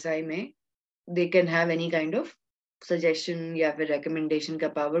ऑफ वर्साई में they can have any kind of suggestion या फिर रिकमेंडेशन का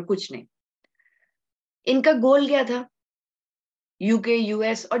पावर, कुछ नहीं. इनका गोल क्या था? UK,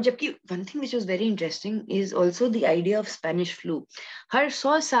 US. और जबकि one thing which was very interesting is also the idea of Spanish flu. हर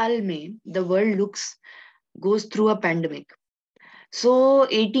 100 साल में the world looks goes through a pandemic. So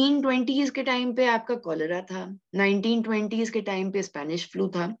 1820s के टाइम पे आपका कॉलेरा था, 1920s के टाइम पे स्पेनिश फ्लू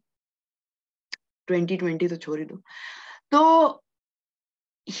था, 2020 तो छोड़ ही दो. तो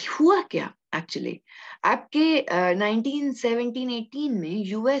हुआ क्या एक्चुअली? आपके 1917-18 में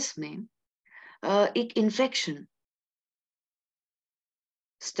यूएस में एक इन्फेक्शन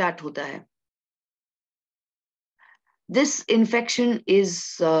स्टार्ट होता है. This infection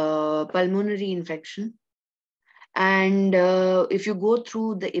is pulmonary infection. And if you go through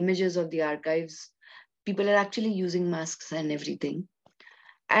the images of the archives, people are actually using masks and everything.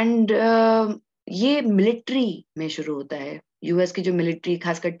 And ये मिलिट्री में शुरू होता है. यूएस की जो मिलिट्री,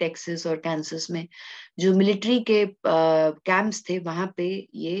 खासकर टेक्सास और कैंसस में जो मिलिट्री के कैंप्स थे, वहां पे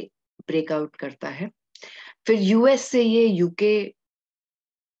ये ब्रेकआउट करता है. फिर यूएस से ये यूके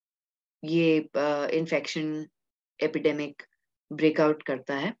ये इन्फेक्शन एपिडेमिक ब्रेकआउट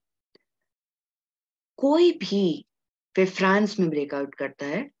करता है. कोई भी फिर फ्रांस में ब्रेकआउट करता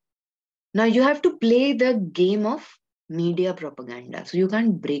है. Now you have to play the game of media propaganda. So you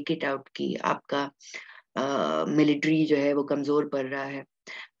can't break it out कि आपका मिलिट्री जो है वो कमजोर पड़ रहा है.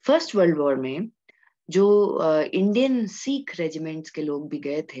 फर्स्ट वर्ल्ड वॉर में जो इंडियन सिख रेजिमेंट्स के लोग भी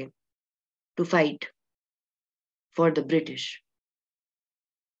गए थे to fight for the British,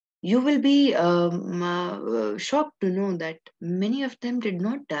 you will be shocked to know that many of them did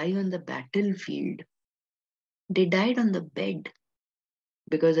not die on the battlefield. They died on the bed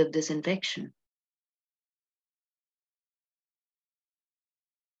because of this infection.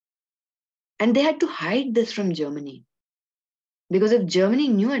 And they had to hide this from Germany. Because if Germany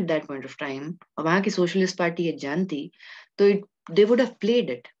knew at that point of time, और वहाँ की Socialist Party ये जानती, तो they would have played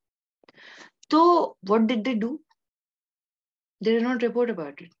it. So what did they do? They did not report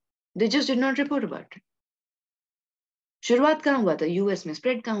about it. They just did not report about it. शुरुआत कहाँ हुआ था? यूएस में.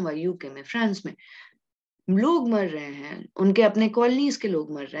 स्प्रेड कहाँ हुआ? यूके में, फ्रांस में. लोग मर रहे हैं, उनके अपने कॉलोनीज के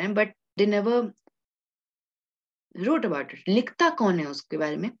लोग मर रहे हैं, but they never wrote about it. लिखता कौन है उसके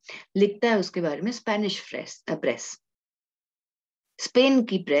बारे में? लिखता है उसके बारे में स्पेनिश प्रेस. स्पेन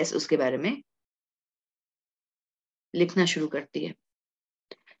की प्रेस उसके बारे में लिखना शुरू करती है.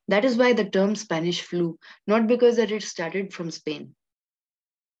 That is why the term Spanish flu, not because that it started from Spain.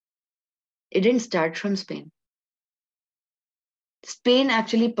 It didn't start from Spain. Spain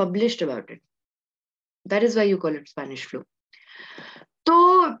actually published about it. That is why you call it Spanish flu. तो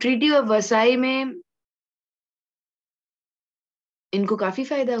treaty of Versailles में इनको काफी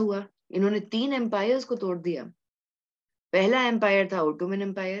फायदा हुआ. इन्होंने 3 empires को तोड़ दिया. पहला एम्पायर था ओटोमन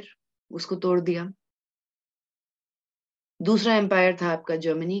एम्पायर, उसको तोड़ दिया. दूसरा एम्पायर था आपका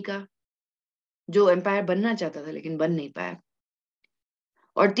जर्मनी का, जो एम्पायर बनना चाहता था लेकिन बन नहीं पाया.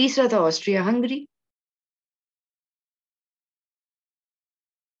 और तीसरा था Austria Hungary.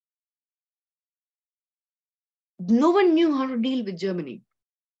 No one knew how to deal with Germany.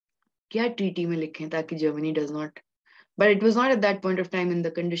 क्या ट्रीटी में लिखें ताकि Germany does not, but it was not at that point of time in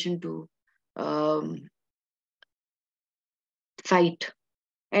the condition to fight.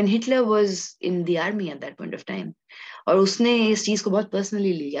 And Hitler was in the army at that point of time. और उसने इस चीज को बहुत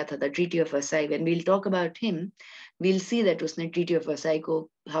पर्सनली लिया था, the Treaty of Versailles. When we'll talk about him, we'll see that उसने Treaty of Versailles को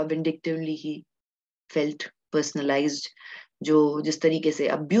how vindictively he felt, personalized, जो जिस तरीके से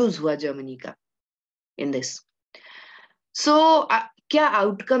अब्यूज हुआ जर्मनी का in this. So क्या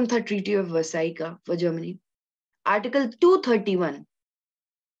आउटकम था ट्रीटी ऑफ वर्साई का फॉर जर्मनी? आर्टिकल 231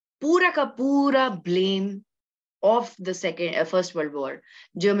 पूरा का पूरा blame of the first world war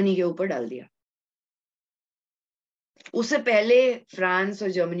Germany के ऊपर डाल दिया. उससे पहले फ्रांस और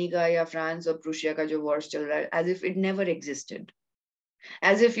जर्मनी का या फ्रांस और प्रूशिया का जो वॉर्स चल रहा है, as if it never existed,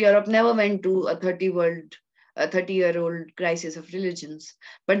 as if Europe never went to a 30-year-old crisis of religions.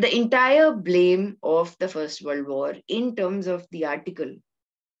 But the entire blame of the First World War in terms of the article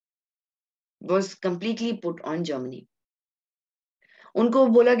was completely put on Germany. उनको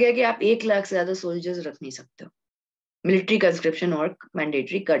बोला गया कि आप 1 लाख से ज्यादा soldiers रख नहीं सकते हो, मिलिट्री कंस्क्रिप्शन और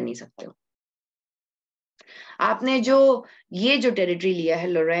मैंडेटरी कर नहीं सकते हो। आपने जो ये जो टेरिटरी लिया है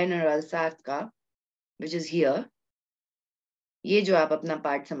लोरेन और अल्साथ का, विच इज हियर, ये जो आप अपना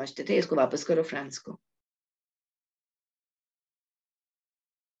पार्ट समझते थे, इसको वापस करो फ्रांस को,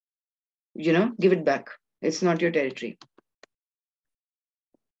 you know, give it back, it's not your territory.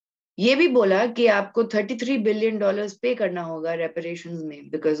 ये भी बोला कि आपको $33 बिलियन पे करना होगा रेपरेशंस में,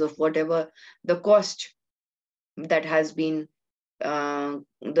 because of what ever the cost that has been,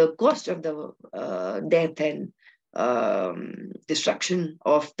 the cost of the death and destruction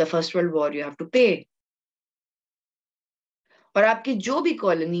of the First World War you have to pay. और आपकी जो भी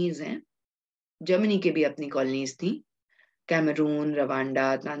कॉलोनीज हैं, जर्मनी के भी अपनी कॉलोनीज थी, कैमरून,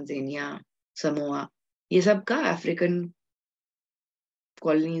 रवांडा, तांजानिया, समोआ, ये सब का अफ्रीकन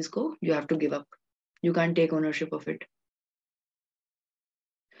कॉलोनीज को you have to give up. You can't take ownership of it.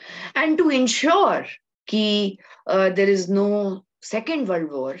 And to ensure कि there is no Second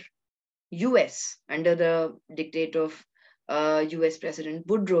World War, US, under the dictate of US President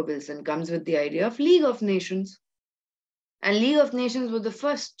Woodrow Wilson, comes with the idea of League of Nations. And League of Nations was the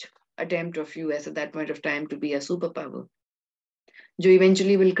first attempt of US at that point of time to be a superpower, जो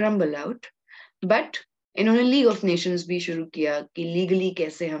eventually will crumble out. But इन्होंने League of Nations भी शुरू किया कि legally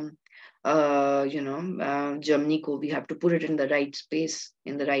कैसे हम Germany को, we have to put it in the right space,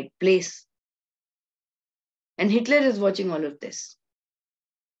 in the right place. And Hitler is watching all of this.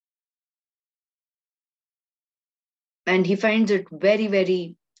 And he finds it very,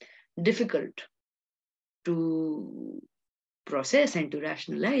 very difficult to process and to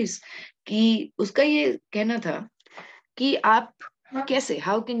rationalize कि उसका ये कहना था कि आप कैसे,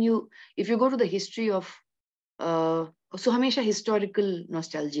 how can you, if you go to the history of so हमेशा historical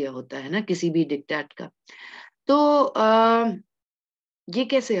nostalgia होता है ना किसी भी dictat का, तो ये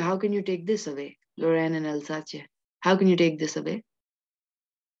कैसे, how can you take this away, Lorraine and Alsace, how can you take this away?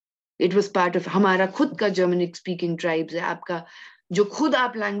 It was part of हमारा खुद का Germanic speaking tribes है, आपका जो खुद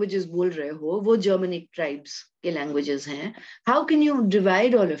आप languages बोल रहे हो वो Germanic tribes के languages हैं. How can you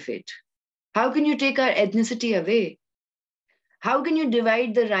divide all of it? How can you take our ethnicity away? How can you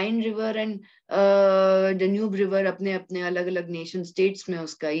divide the Rhine River and Danube River अपने अपने अलग अलग nation states में,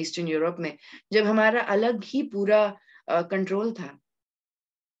 उसका Eastern Europe में, जब हमारा अलग ही पूरा control था,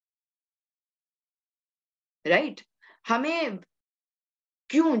 right? हमें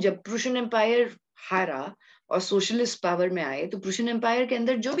क्यों, जब प्रूशियन एम्पायर हारा और सोशलिस्ट पावर में आए, तो प्रूशियन एम्पायर के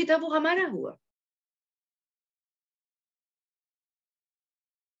अंदर जो भी था वो हमारा हुआ.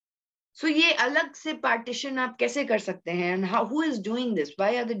 सो ये अलग से पार्टीशन आप कैसे कर सकते हैं, and how, who is doing this,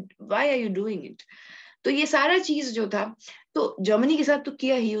 why are you doing it? तो ये सारा चीज जो था, तो जर्मनी के साथ तो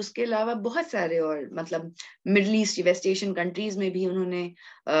किया ही, उसके अलावा बहुत सारे और मतलब middle east, waste Asian countries में भी उन्होंने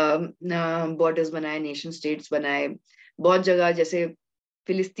बॉर्डर्स बनाए, नेशन स्टेट्स बनाए, बहुत जगह जैसे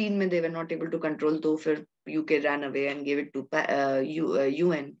फिलिस्तीन में they were not able to control, तो फिर UK ran away and gave it to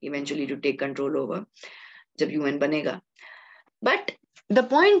UN eventually to take control over, जब UN बनेगा. But the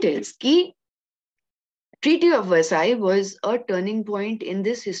point is कि Treaty of Versailles was a turning point in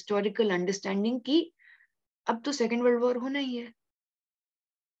this historical understanding कि अब तो Second World War होना ही है.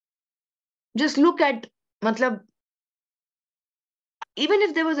 Just look at, मतलब even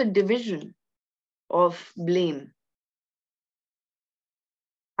if there was a division of blame,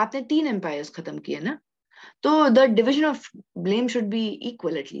 आपने 3 empires खत्म किए ना, तो the division of blame should be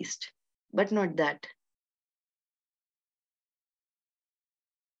equal at least, but not that.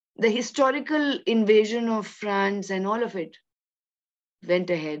 The historical invasion of France and all of it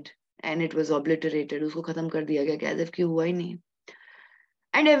went ahead and it was obliterated. उसको खत्म कर दिया गया, as if कि हुआ ही नहीं.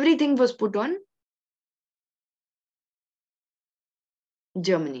 And everything was put on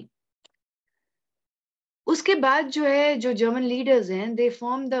Germany. उसके बाद जो है, जो जर्मन लीडर्स हैं, they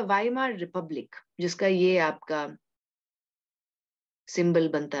formed the Weimar Republic, जिसका ये आपका सिंबल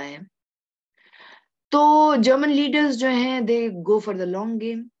बनता है. तो जर्मन लीडर्स जो हैं, they go for the long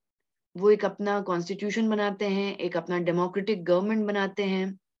game. वो एक अपना कॉन्स्टिट्यूशन बनाते हैं, एक अपना डेमोक्रेटिक गवर्नमेंट बनाते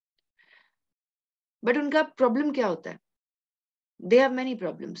हैं. बट उनका प्रॉब्लम क्या होता है? They have many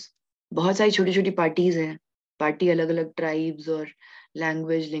problems. बहुत सारी छोटी छोटी पार्टीज हैं, पार्टी अलग अलग ट्राइब्स और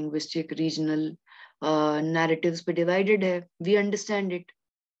लैंग्वेज, लिंग्विस्टिक, रीजनल नैरेटिव्स पे डिवाइडेड है. We understand it,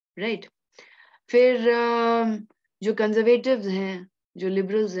 right? फिर जो कंजर्वेटिव्स हैं, जो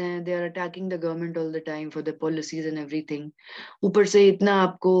लिबरल्स हैं, they are attacking the government all the time for the policies and everything. ऊपर से इतना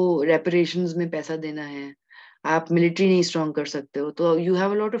आपको रेपरेशंस में पैसा देना है, आप मिलिट्री नहीं स्ट्रॉन्ग कर सकते हो, तो you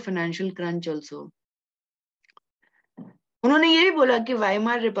have a lot of financial crunch also. उन्होंने ये भी बोला कि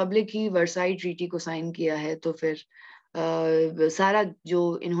वाइमार रिपब्लिक ही वर्साई ट्रीटी को साइन किया है, तो फिर सारा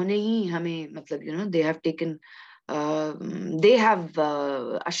जो इन्होंने ही हमें मतलब they have taken, they have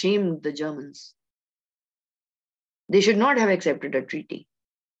ashamed the Germans. They should not have accepted a treaty.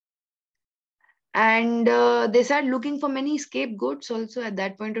 And they started looking for many scapegoats also at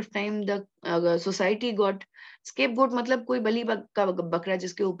that point of time. The society got scapegoat, मतलब कोई बलि का बकरा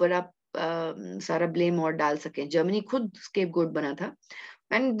जिसके ऊपर आप सारा blame और डाल सकें. जर्मनी खुद scapegoat बना था.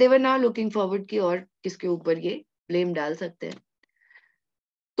 And they were now looking forward कि और किसके ऊपर ये ब्लेम डाल सकते हैं.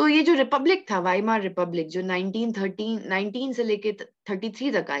 तो ये जो रिपब्लिक था, वाइमार रिपब्लिक, जो 19 से लेके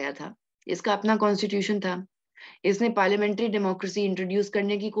 33 तक आया था, इसका अपना कॉन्स्टिट्यूशन था. इसने पार्लियामेंट्री डेमोक्रेसी इंट्रोड्यूस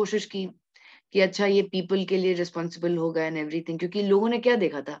करने की कोशिश की कि अच्छा ये पीपल के लिए रिस्पॉन्सिबल होगा एंड एवरीथिंग. क्योंकि लोगों ने क्या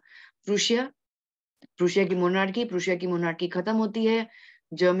देखा था, प्रूशिया की मोनार्की खत्म होती है,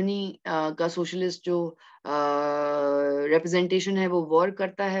 जर्मनी का सोशलिस्ट जो रिप्रेजेंटेशन है वो वॉर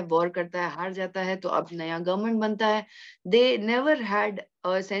करता है, हार जाता है, तो अब नया गवर्नमेंट बनता है. They never had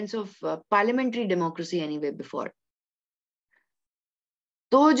a sense of parliamentary democracy anyway before.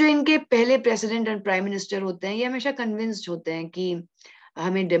 तो जो इनके पहले प्रेसिडेंट एंड प्राइम मिनिस्टर होते हैं, ये हमेशा कन्विंस्ड होते हैं कि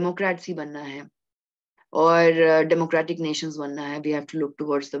हमें डेमोक्रेट्स ही बनना है और डेमोक्रेटिक नेशंस बनना है. We have to look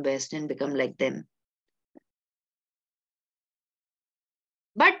towards the best and become like them.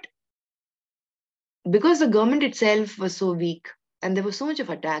 But because the government itself was so weak and there was so much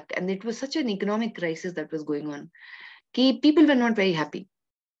of attack and it was such an economic crisis that was going on, people were not very happy.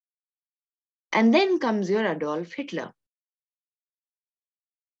 And then comes your Adolf Hitler,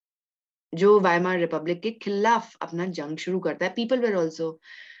 जो Weimar Republic के खिलाफ अपना जंग शुरू करता है. People were also,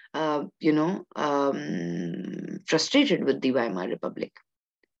 frustrated with the Weimar Republic.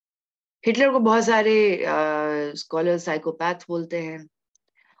 Hitler को बहुत सारे स्कॉलर्स साइकोपैथ बोलते हैं.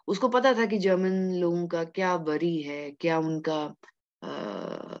 उसको पता था कि जर्मन लोगों का क्या वरी है, क्या उनका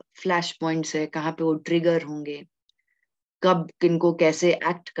फ्लैश पॉइंट्स है, कहाँ पे वो ट्रिगर होंगे, कब किनको कैसे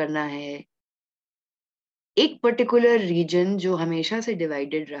एक्ट करना है. एक पर्टिकुलर रीजन जो हमेशा से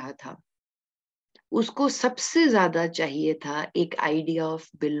डिवाइडेड रहा था, उसको सबसे ज्यादा चाहिए था एक आइडिया ऑफ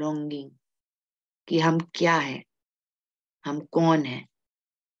बिलोंगिंग, कि हम क्या हैं, हम कौन हैं,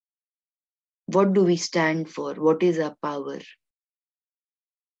 what do we stand for, what is our power.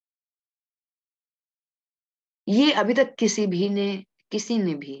 ये अभी तक किसी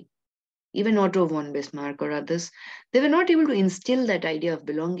ने भी, even Otto von Bismarck or others, they were not able to instill that idea of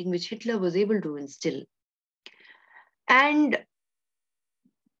belonging which Hitler was able to instill. And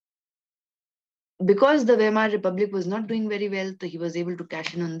because the Weimar Republic was not doing very well, so he was able to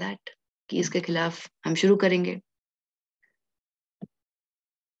cash in on that, कि इसके खिलाफ हम शुरू करेंगे.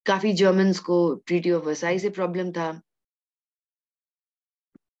 काफी Germans को treaty of Versailles से problem था,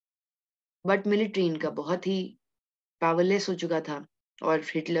 बट मिलिट्री इनका बहुत ही पावरलेस हो चुका था और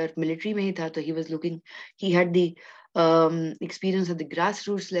हिटलर मिलिट्री में ही था. तो he was looking, he had the experience at the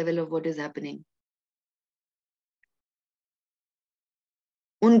grassroots level of what is happening.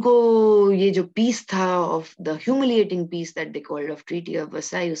 उनको ये जो पीस था of the humiliating piece that they called off treaty of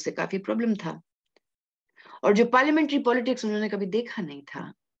Versailles, उससे काफी प्रॉब्लम था. और जो पार्लियामेंट्री पॉलिटिक्स उन्होंने कभी देखा नहीं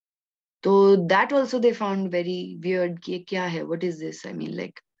था, तो that also they found very weird कि क्या है, what is this, I mean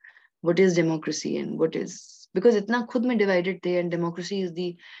like what is democracy and what is, because इतना खुद में डिवाइडेड थे and democracy is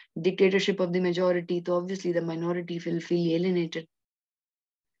the dictatorship of the majority, तो obviously the minority will feel alienated.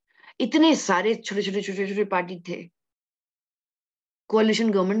 इतने सारे छोटे छोटे छोटे छोटे पार्टी थे,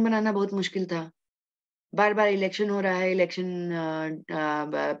 कोalition गवर्नमेंट बनाना बहुत मुश्किल था. बार बार इलेक्शन हो रहा है,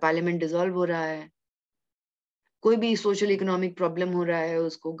 पार्लियामेंट डिसॉल्व हो रहा है, कोई भी सोशल इकोनॉमिक प्रॉब्लम हो रहा है,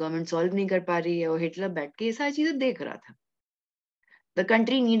 उसको गवर्नमेंट सॉल्व नहीं कर पा रही है, और हिटलर बैठ के ये सारी चीजें देख रहा था. The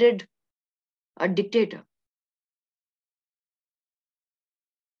country needed a dictator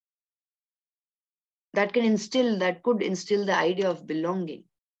that could instill the idea of belonging.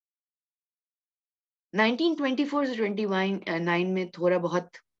 1924 से 29 में थोड़ा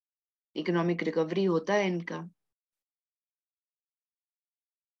बहुत इकोनॉमिक रिकवरी होता है इनका.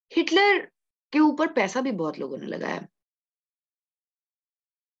 हिटलर के ऊपर पैसा भी बहुत लोगों ने लगाया.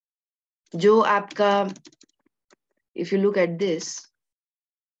 जो आपका, if you look at this,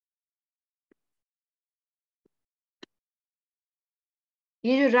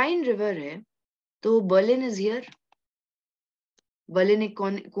 ये जो राइन रिवर है, तो बर्लिन इज हियर, बर्लिन एक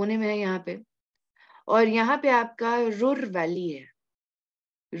कोने में है यहाँ पे, और यहाँ पे आपका रुर वैली है.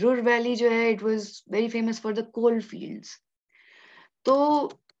 रुर वैली जो है, it was very famous for the coal fields.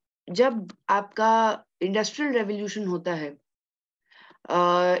 तो जब आपका इंडस्ट्रियल रेवोल्यूशन होता है,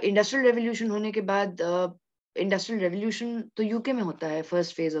 इंडस्ट्रियल रेवोल्यूशन होने के बाद, इंडस्ट्रियल रेवोल्यूशन तो यूके में होता है,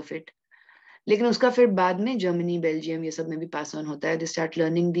 फर्स्ट फेज ऑफ इट, लेकिन उसका फिर बाद में जर्मनी, बेल्जियम, ये सब में भी पास ऑन होता है. They start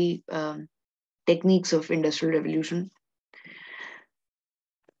learning the techniques of industrial revolution.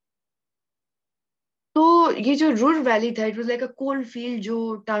 ये जो रूर वैली था, it was like a coal field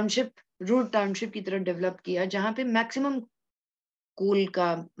जो टाउनशिप, रूर टाउनशिप की तरह डेवलप किया, जहाँ पे मैक्सिमम कोल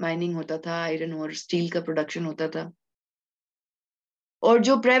का माइनिंग होता था, आयरन और स्टील का प्रोडक्शन होता था। और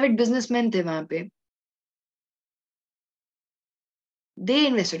जो प्राइवेट बिजनेसमैन थे वहां पे, दे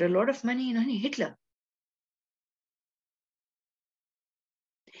invested a lot of money in Hitler.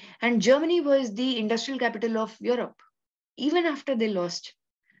 And Germany was the industrial capital of Europe, even after they lost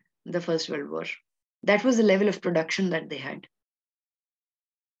the First World War. That was the level of production that they had.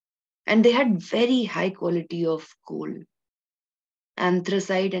 And they had very high quality of coal,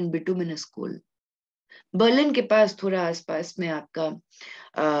 anthracite and bituminous coal. Berlin के पास थोड़ा आसपास में आपका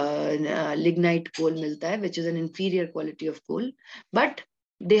lignite coal मिलता है, which is an inferior quality of coal, but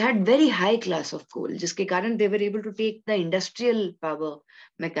they had very high class of coal, जिसके कारण they were able to take the industrial power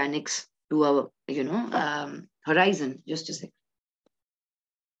mechanics to our, horizon. Just a second.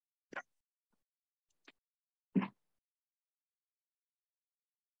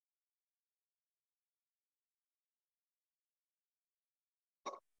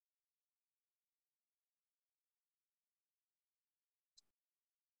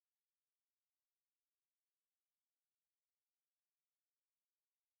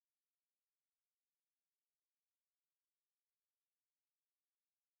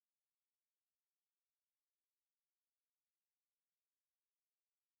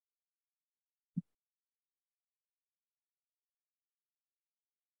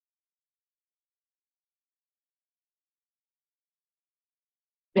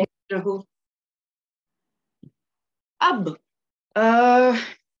 रहो. अब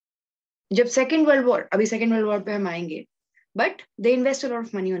जब second world war, अभी second world war पे हम आएंगे, but they invest a lot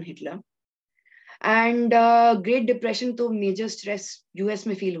of money on Hitler. And great depression तो major stress US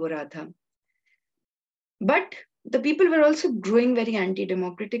में feel हो रहा था, but the people were also growing very anti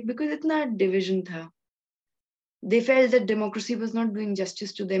democratic because इतना डिविजन था. They felt that democracy was not doing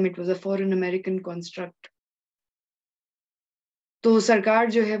justice to them. It was a foreign American construct. तो सरकार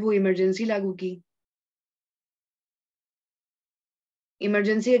जो है वो इमरजेंसी लागू की.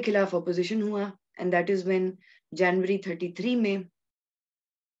 इमरजेंसी के खिलाफ ऑपोजिशन हुआ, एंड दैट इज व्हेन जनवरी 33 में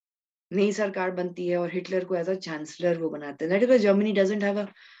नई सरकार बनती है और हिटलर को एज अ चांसलर वो बनाते हैं. That is why Germany doesn't have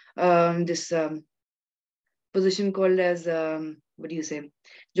this position called as what do you से,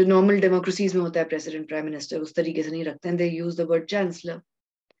 जो नॉर्मल डेमोक्रेसीज में होता है प्रेसिडेंट प्राइम मिनिस्टर, उस तरीके से नहीं रखते हैं. दे यूज द वर्ड चांसलर.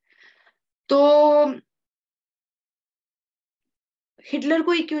 तो हिटलर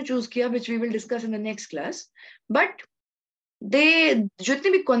को ही क्यों चूज किया, which we will discuss in the next class. But they, जितने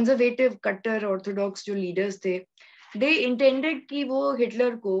भी कंजर्वेटिव कट्टर ऑर्थोडॉक्स जो लीडर्स थे, दे इंटेंडेड कि वो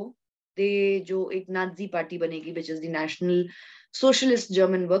हिटलर को, दे जो एक नाजी पार्टी बनेगी which is the national socialist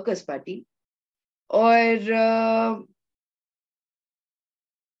German workers party, और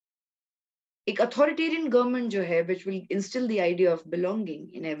एक अथॉरिटेरियन गवर्नमेंट जो है which will instil the idea of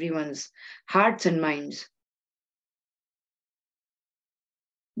belonging in everyone's hearts and minds,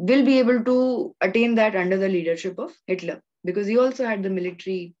 will be able to attain that under the leadership of Hitler, because he also had the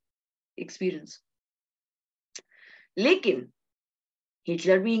military experience. Lekin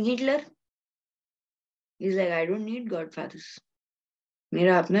Hitler being Hitler, he's like, I don't need godfathers.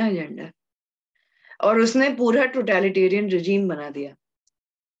 मेरा अपना agenda. और उसने पूरा totalitarian regime बना दिया,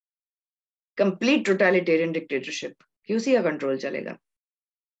 complete totalitarian dictatorship कि उसी का कंट्रोल चलेगा.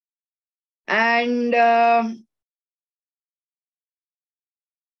 एंड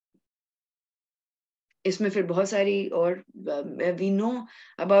इसमें फिर बहुत सारी और, we know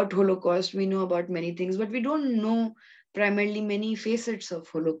about Holocaust, we know about many things, but we don't know primarily many facets of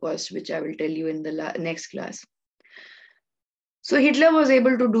Holocaust, which I will tell you in the next class. So Hitler was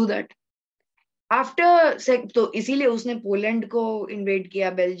able to do that. After तो इसीलिए उसने Poland को invade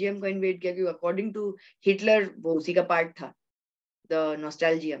किया, Belgium को invade किया, क्योंकि according to Hitler वो उसी का पार्ट था, द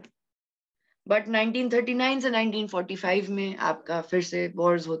नॉस्टैल्जिया. बट 1939 से 1945 में आपका फिर से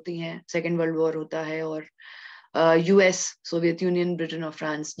वॉर्स होती हैं, सेकेंड वर्ल्ड वॉर होता है, और यूएस, सोवियत यूनियन, ब्रिटेन और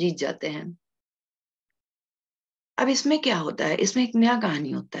फ्रांस जीत जाते हैं. अब इसमें क्या होता है, इसमें एक नया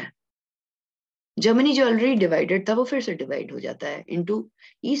कहानी होता है. जर्मनी जो ऑलरेडी डिवाइडेड था वो फिर से डिवाइड हो जाता है into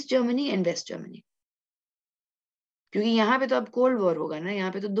east Germany and waste Germany, क्योंकि यहाँ पे तो अब कोल्ड वॉर होगा ना,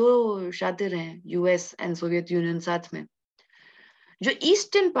 यहाँ पे तो दो शातिर हैं, यूएस एंड सोवियत यूनियन साथ में. जो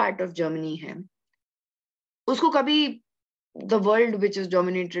ईस्टर्न पार्ट ऑफ जर्मनी है उसको कभी the world which is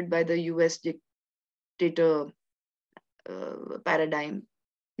dominated by the US dictator paradigm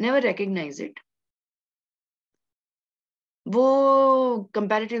never recognise it. वो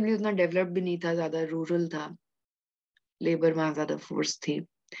कंपैरेटिवली उतना डेवलप भी नहीं था, ज्यादा रूरल था, लेबर वहां ज्यादा फोर्स थी.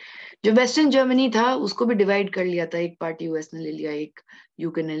 जो वेस्टर्न जर्मनी था उसको भी डिवाइड कर लिया था, एक पार्ट यूएस ने ले लिया, एक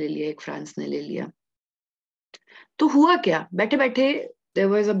यूके ने ले लिया, एक फ्रांस ने ले लिया. तो हुआ क्या, बैठे बैठे there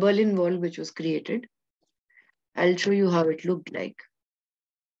was a Berlin Wall which was created. I'll show you how it looked like.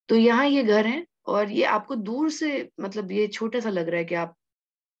 तो यहाँ ये घर है और ये आपको दूर से मतलब ये छोटा सा लग रहा है कि आप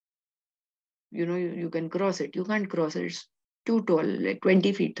you can cross it. You can't cross it. It's too tall, like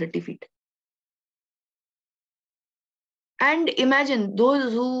 20 feet, 30 feet. And imagine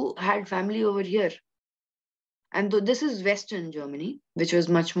those who had family over here. And this is Western Germany, which was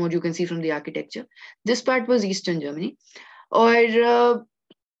much more, you can see from the architecture. This part was Eastern Germany. और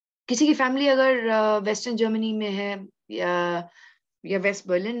किसी की family अगर western Germany में है या waste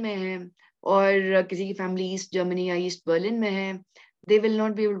Berlin में है और किसी की फैमिली ईस्ट जर्मनी या ईस्ट बर्लिन में है, they will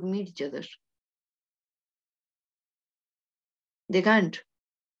not be able to meet each other. They can't.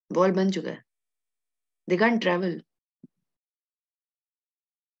 Wall बन चुका है. They can't travel.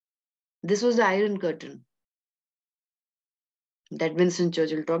 This was the Iron Curtain that Winston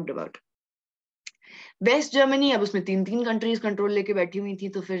Churchill talked about. Waste Germany अब उसमें तीन countries control लेके बैठी हुई थी,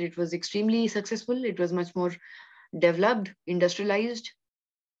 तो फिर it was extremely successful. It was much more developed, industrialised.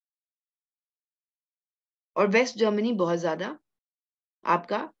 और वेस्ट जर्मनी बहुत ज्यादा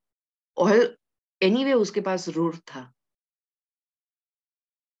आपका ऑयल एनीवे उसके पास रूर था.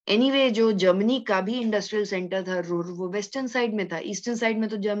 एनीवे जो जर्मनी का भी इंडस्ट्रियल सेंटर था रूर, वो वेस्टर्न साइड में था. ईस्टर्न साइड में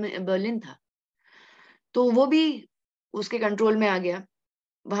तो बर्लिन था, तो वो भी उसके कंट्रोल में आ गया.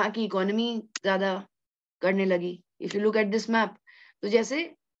 वहां की इकोनॉमी ज्यादा करने लगी. If you look at this map, तो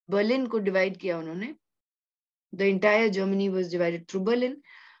जैसे बर्लिन को डिवाइड किया उन्होंने, the entire Germany was divided through Berlin.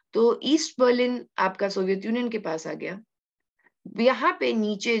 तो ईस्ट बर्लिन आपका सोवियत यूनियन के पास आ गया. यहाँ पे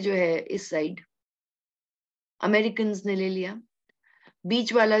नीचे जो है इस साइड अमेरिकन ने ले लिया.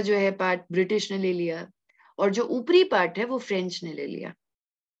 बीच वाला जो है पार्ट ब्रिटिश ने ले लिया, और जो ऊपरी पार्ट है वो फ्रेंच ने ले लिया.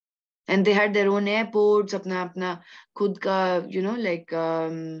 And they had their own airports, अपना अपना खुद का like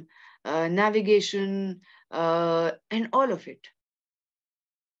navigation and all of it.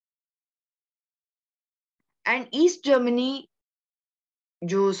 And east Germany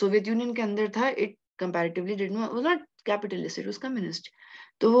जो सोवियत यूनियन के अंदर था, it comparatively did not was not capitalist, it was communist.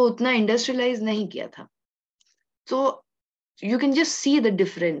 तो वो उतना इंडस्ट्रियलाइज नहीं किया था. So you can just see the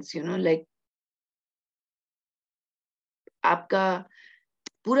difference, like आपका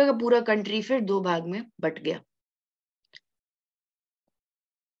पूरा का पूरा कंट्री फिर दो भाग में बट गया.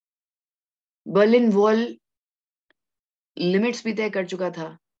 बर्लिन वॉल लिमिट्स भी तय कर चुका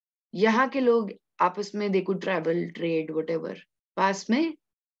था. यहाँ के लोग आपस में they could travel, trade, whatever. पास में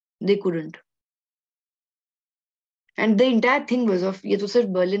they couldn't. And the entire thing was of, ये तो सिर्फ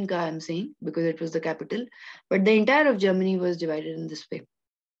बर्लिन का I'm saying because it was the capital, but the entire of Germany was divided in this way.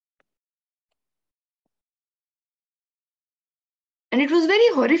 And it was very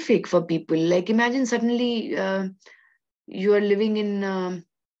horrific for people. Like imagine suddenly you are living in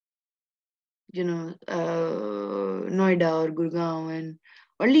Noida or Gurgaon,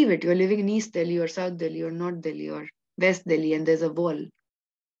 or leave it, you're living in East Delhi or South Delhi or North Delhi or West Delhi, and there's a wall,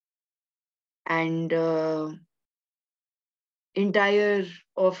 and entire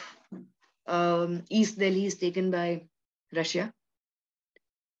of East Delhi is taken by Russia,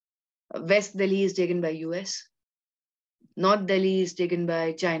 West Delhi is taken by US, North Delhi is taken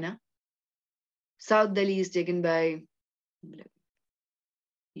by China, South Delhi is taken by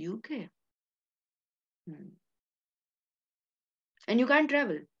UK. And you can't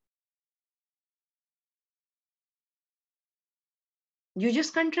travel. You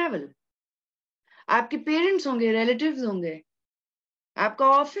just can't travel. आपके parents होंगे, relatives होंगे, आपका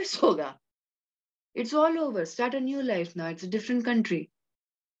office होगा. It's all over. Start a new life now. It's a different country.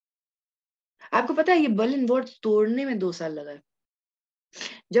 आपको पता है ये Berlin wall तोड़ने में 2 साल लगा है.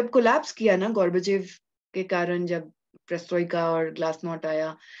 जब कोलैप्स किया ना गॉर्बेचेव के कारण, जब प्रेस्ट्रोइका और ग्लासनॉट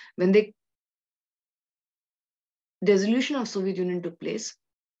आया, when the dissolution of Soviet Union took place,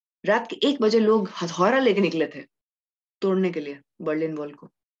 रात के 1 बजे लोग हथौड़ा लेके निकले थे तोड़ने के लिए बर्लिन वॉल को.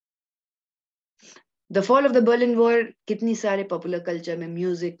 The fall of the Berlin wall कितनी सारे पॉपुलर कल्चर में,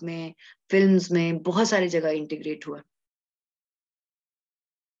 म्यूजिक में, फिल्म्स में, बहुत सारी जगह इंटीग्रेट हुआ.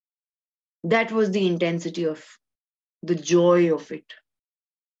 That was the intensity of the joy of it.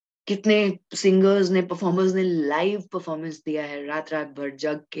 कितने सिंगर्स ने, परफॉर्मर्स ने लाइव परफॉर्मेंस दिया है रात रात भर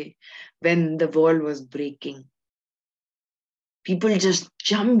जग के, when the wall was breaking. People just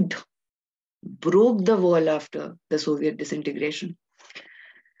jumped, broke the wall after the Soviet disintegration.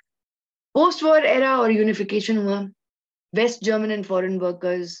 Post-war era और unification हुआ. West German and foreign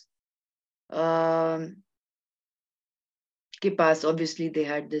workers के पास obviously they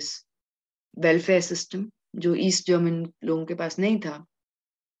had this welfare system जो East German लोगों के पास नहीं था.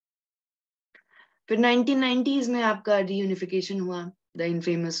 फिर 1990s में आपका reunification हुआ. The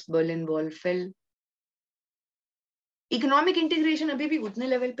infamous Berlin Wall fell. Economic integration अभी भी उतने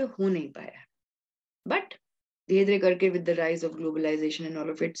लेवल पे हो नहीं पाया है, बट धीरे धीरे करके with the rise of globalisation and all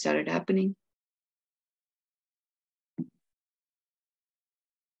of it started happening.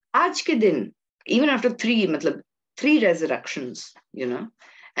 आज के दिन, even after 3 resurrections, you know,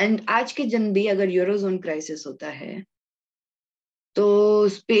 and आज के दिन भी अगर यूरोजोन क्राइसिस होता है तो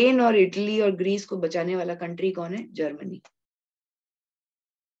स्पेन और इटली और ग्रीस को बचाने वाला कंट्री कौन है? जर्मनी.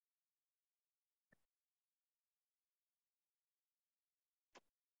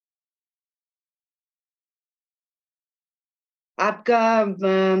 आपका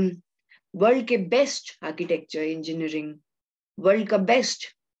वर्ल्ड के बेस्ट आर्किटेक्चर, इंजीनियरिंग, वर्ल्ड का बेस्ट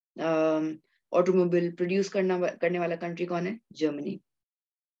ऑटोमोबाइल प्रोड्यूस करने वाला कंट्री कौन है? Germany.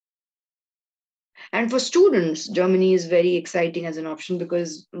 And for students, Germany is very exciting as an option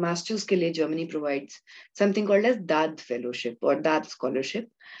because masters के लिए Germany provides something called as DAD fellowship or DAD scholarship,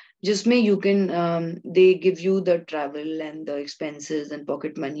 जिसमें you can they give you the travel and the expenses and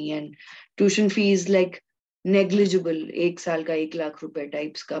pocket money and tuition fees like negligible. 1 साल का 1 लाख रुपए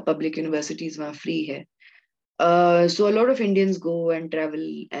types का. Public universities वहाँ free है. So a lot of Indians go and travel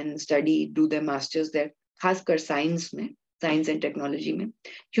and study, do their masters there, खासकर science में, science and technology में.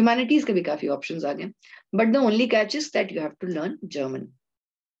 Humanities के भी काफी ऑप्शंस आ गए, but the only catch is that you have to learn German.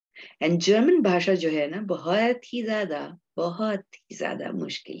 And German भाषा जो है ना, बहुत ही ज्यादा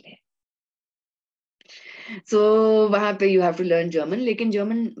मुश्किल है. सो वहां पे you have to learn German. लेकिन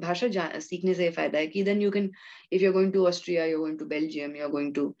जर्मन भाषा सीखने से फायदा है कि then you can, if you are going to Austria, you are going to Belgium, you are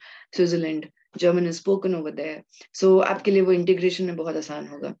going to Switzerland, German is spoken over there. सो आपके लिए वो इंटीग्रेशन में बहुत आसान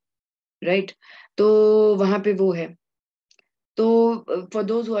होगा, राइट? तो वहां पे वो है. So, for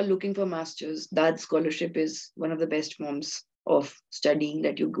those who are looking for masters, that scholarship is one of the best forms of studying,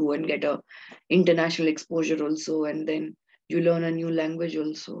 that you go and get a international exposure also, and then you learn a new language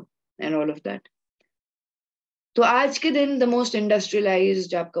also, and all of that. तो आज के दिन the most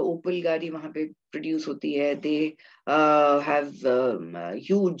industrialized आपका ओपल गाड़ी वहां पे produce होती है. They have a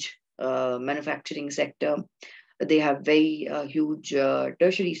huge manufacturing sector. They have very huge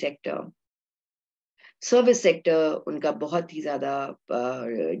tertiary sector. Service sector उनका बहुत ही ज्यादा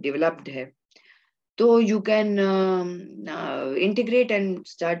डेवलप्ड है. तो you can integrate and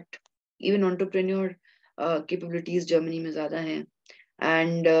start even entrepreneur capabilities Germany में ज्यादा हैं.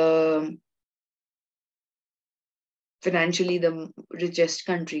 And financially the richest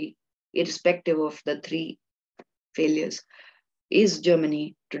country, irrespective of the 3 failures, is Germany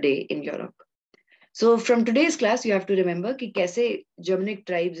today in Europe. So from today's class you have to remember कि कैसे Germanic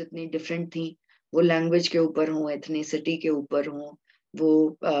tribes इतनी different थी. वो language के ऊपर हो, एथनिसिटी के ऊपर हो,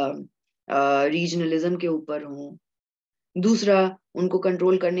 वो रीजनलिज्म के ऊपर हो. दूसरा, उनको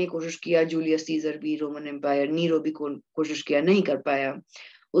कंट्रोल करने की कोशिश किया जूलियस सीजर भी, रोमन एम्पायर. नीरो भी कोशिश किया, नहीं कर पाया.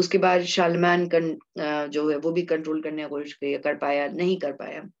 उसके बाद शालमैन जो है वो भी कंट्रोल करने की कोशिश कर पाया, नहीं कर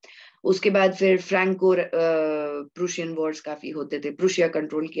पाया. उसके बाद फिर फ्रैंको प्रूशियन वॉर्स काफी होते थे, प्रूशिया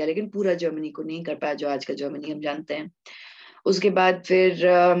कंट्रोल किया, लेकिन पूरा जर्मनी को नहीं कर पाया जो आज का जर्मनी हम जानते हैं. उसके बाद फिर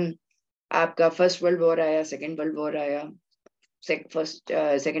आपका फर्स्ट वर्ल्ड वॉर आया, सेकेंड वर्ल्ड वॉर आया.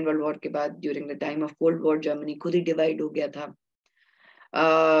 सेकेंड वर्ल्ड वॉर के बाद during the time of cold war Germany खुद ही डिवाइड हो गया था.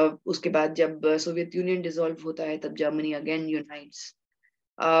 उसके बाद जब सोवियत यूनियन डिसॉल्व होता है तब जर्मनी अगेन यूनाइट्स.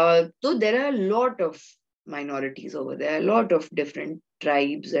 तो there are lot of minorities over there, a lot of different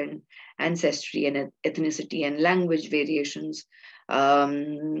tribes and ancestry and ethnicity and language variations,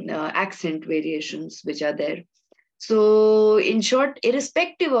 accent variations which are there. So in short,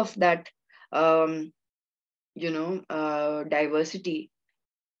 irrespective of that diversity,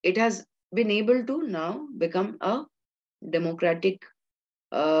 it has been able to now become a democratic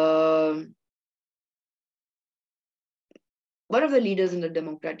one of the leaders in the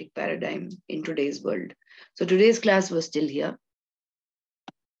democratic paradigm in today's world. So today's class was still here.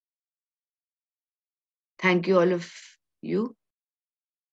 Thank you all of you.